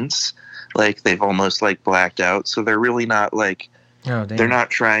since, like, they've almost like blacked out. So they're really not like Oh, damn. They're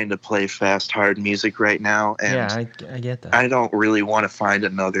not trying to play fast, hard music right now, and Yeah, I get that. I don't really want to find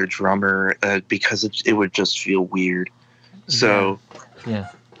another drummer because it would just feel weird. So, Yeah.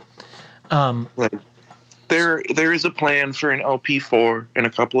 Um, like, there is a plan for an LP4 and a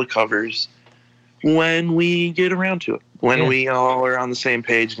couple of covers when we get around to it. When Yeah. we all are on the same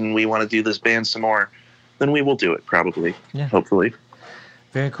page and we want to do this band some more, then we will do it probably. Yeah. Hopefully.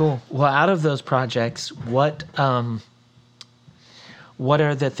 Very cool. Well, out of those projects, what are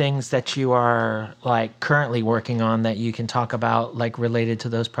the things that you are like currently working on that you can talk about, like related to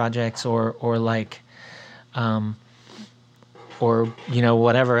those projects, or like, or you know,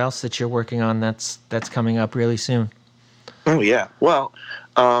 whatever else that you're working on that's coming up really soon? Oh yeah. Well,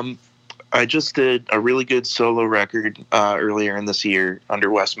 I just did a really good solo record earlier in this year under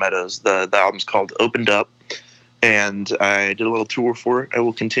West Meadows. The album's called Opened Up, and I did a little tour for it. I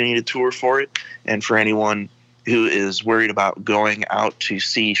will continue to tour for it, and for anyone who is worried about going out to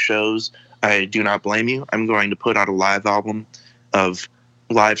see shows, I do not blame you. I'm going to put out a live album of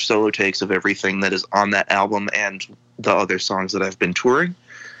live solo takes of everything that is on that album and the other songs that I've been touring.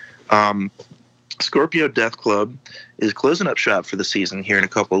 Scorpio Death Club is closing up shop for the season here in a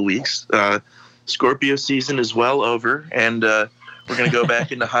couple of weeks. Scorpio season is well over, and we're going to go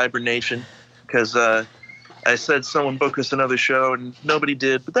back into hibernation because I said someone book us another show, and nobody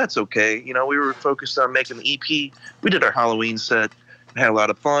did, but that's okay. You know, we were focused on making the EP. We did our Halloween set and had a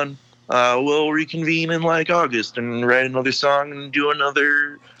lot of fun. We'll reconvene in like August and write another song and do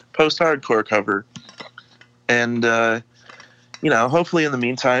another post-hardcore cover. And, you know, hopefully in the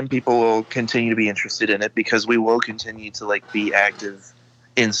meantime, people will continue to be interested in it because we will continue to like be active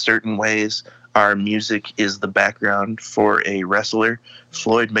in certain ways. Our music is the background for a wrestler,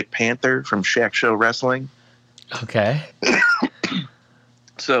 Floyd McPanther from Shack Show Wrestling. Okay.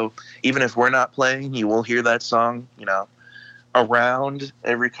 So even if we're not playing, you will hear that song, you know, around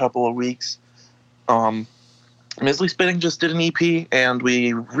every couple of weeks. Misley Spitting just did an EP, and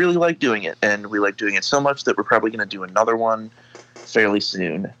we really like doing it. And we like doing it so much that we're probably going to do another one fairly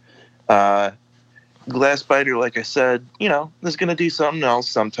soon. Glassbiter, like I said, you know, is going to do something else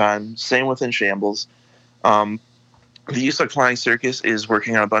sometime. Same with In Shambles. The USUC Flying Circus is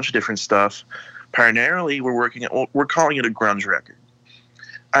working on a bunch of different stuff. Primarily, we're calling it a grunge record.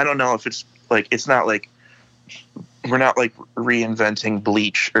 I don't know if it's like, it's not like, we're not like reinventing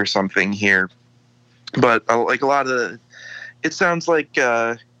Bleach or something here, but like a lot of it sounds like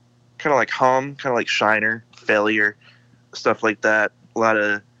kind of like Hum, kind of like Shiner, Failure, stuff like that. A lot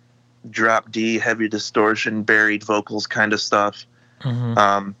of drop D, heavy distortion, buried vocals kind of stuff.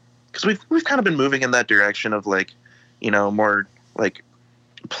 Mm-hmm. Because we've kind of been moving in that direction of like, you know, more like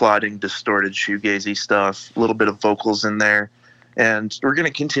plodding, distorted shoegazy stuff, a little bit of vocals in there. And we're going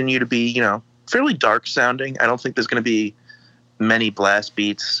to continue to be, you know, fairly dark sounding. I don't think there's going to be many blast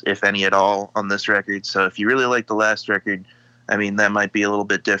beats, if any at all, on this record. So if you really like the last record, I mean, that might be a little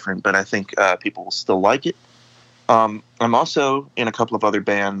bit different, but I think people will still like it. I'm also in a couple of other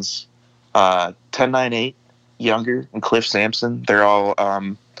bands, 1098, Younger, and Cliff Sampson. They're all,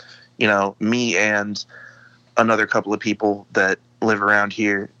 you know, me and another couple of people that live around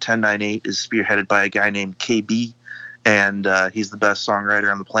here. 1098 is spearheaded by a guy named KB, and he's the best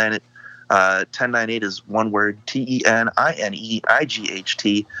songwriter on the planet. 1098 is one word, TENINEIGHT.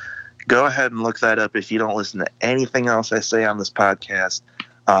 Go ahead and look that up if you don't listen to anything else I say on this podcast.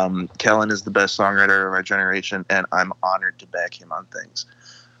 Kellen is the best songwriter of our generation, and I'm honored to back him on things.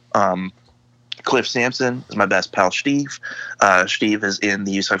 Cliff Sampson is my best pal, Steve. Steve is in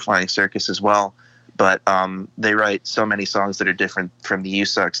the USUC Flying Circus as well, but they write so many songs that are different from the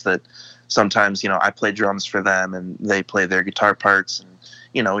USUCs that sometimes, you know, I play drums for them and they play their guitar parts, and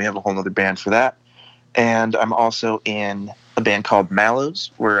you know, we have a whole other band for that. And I'm also in a band called Mallows.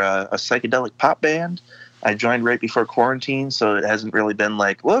 We're a psychedelic pop band. I joined right before quarantine, so it hasn't really been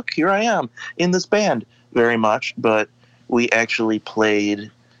like, look, here I am in this band very much. But we actually played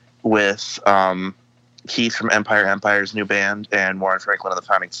with Keith from Empire's new band and Warren Franklin of the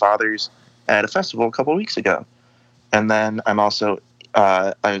Founding Fathers at a festival a couple of weeks ago. And then I'm also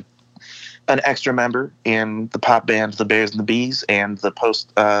an extra member in the pop band The Bears and the Bees and the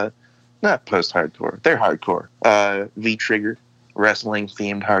not post-hardcore, they're hardcore, V-Trigger,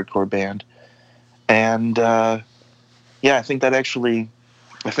 wrestling-themed hardcore band. And yeah, I think that's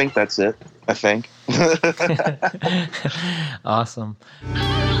it, I think. Awesome.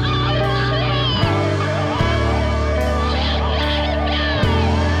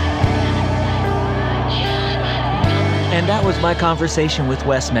 And that was my conversation with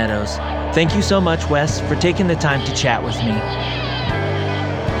Wes Meadows. Thank you so much, Wes, for taking the time to chat with me.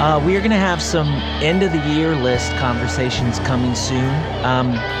 We are going to have some end of the year list conversations coming soon.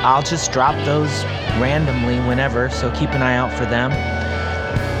 I'll just drop those randomly whenever, so keep an eye out for them.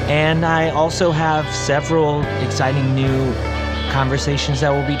 And I also have several exciting new conversations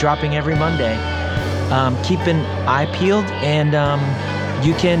that will be dropping every Monday. Keep an eye peeled, and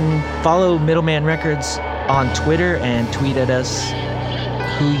you can follow Middleman Records on Twitter and tweet at us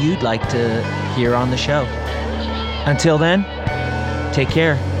who you'd like to hear on the show. Until then, take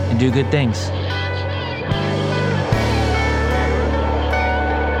care and do good things.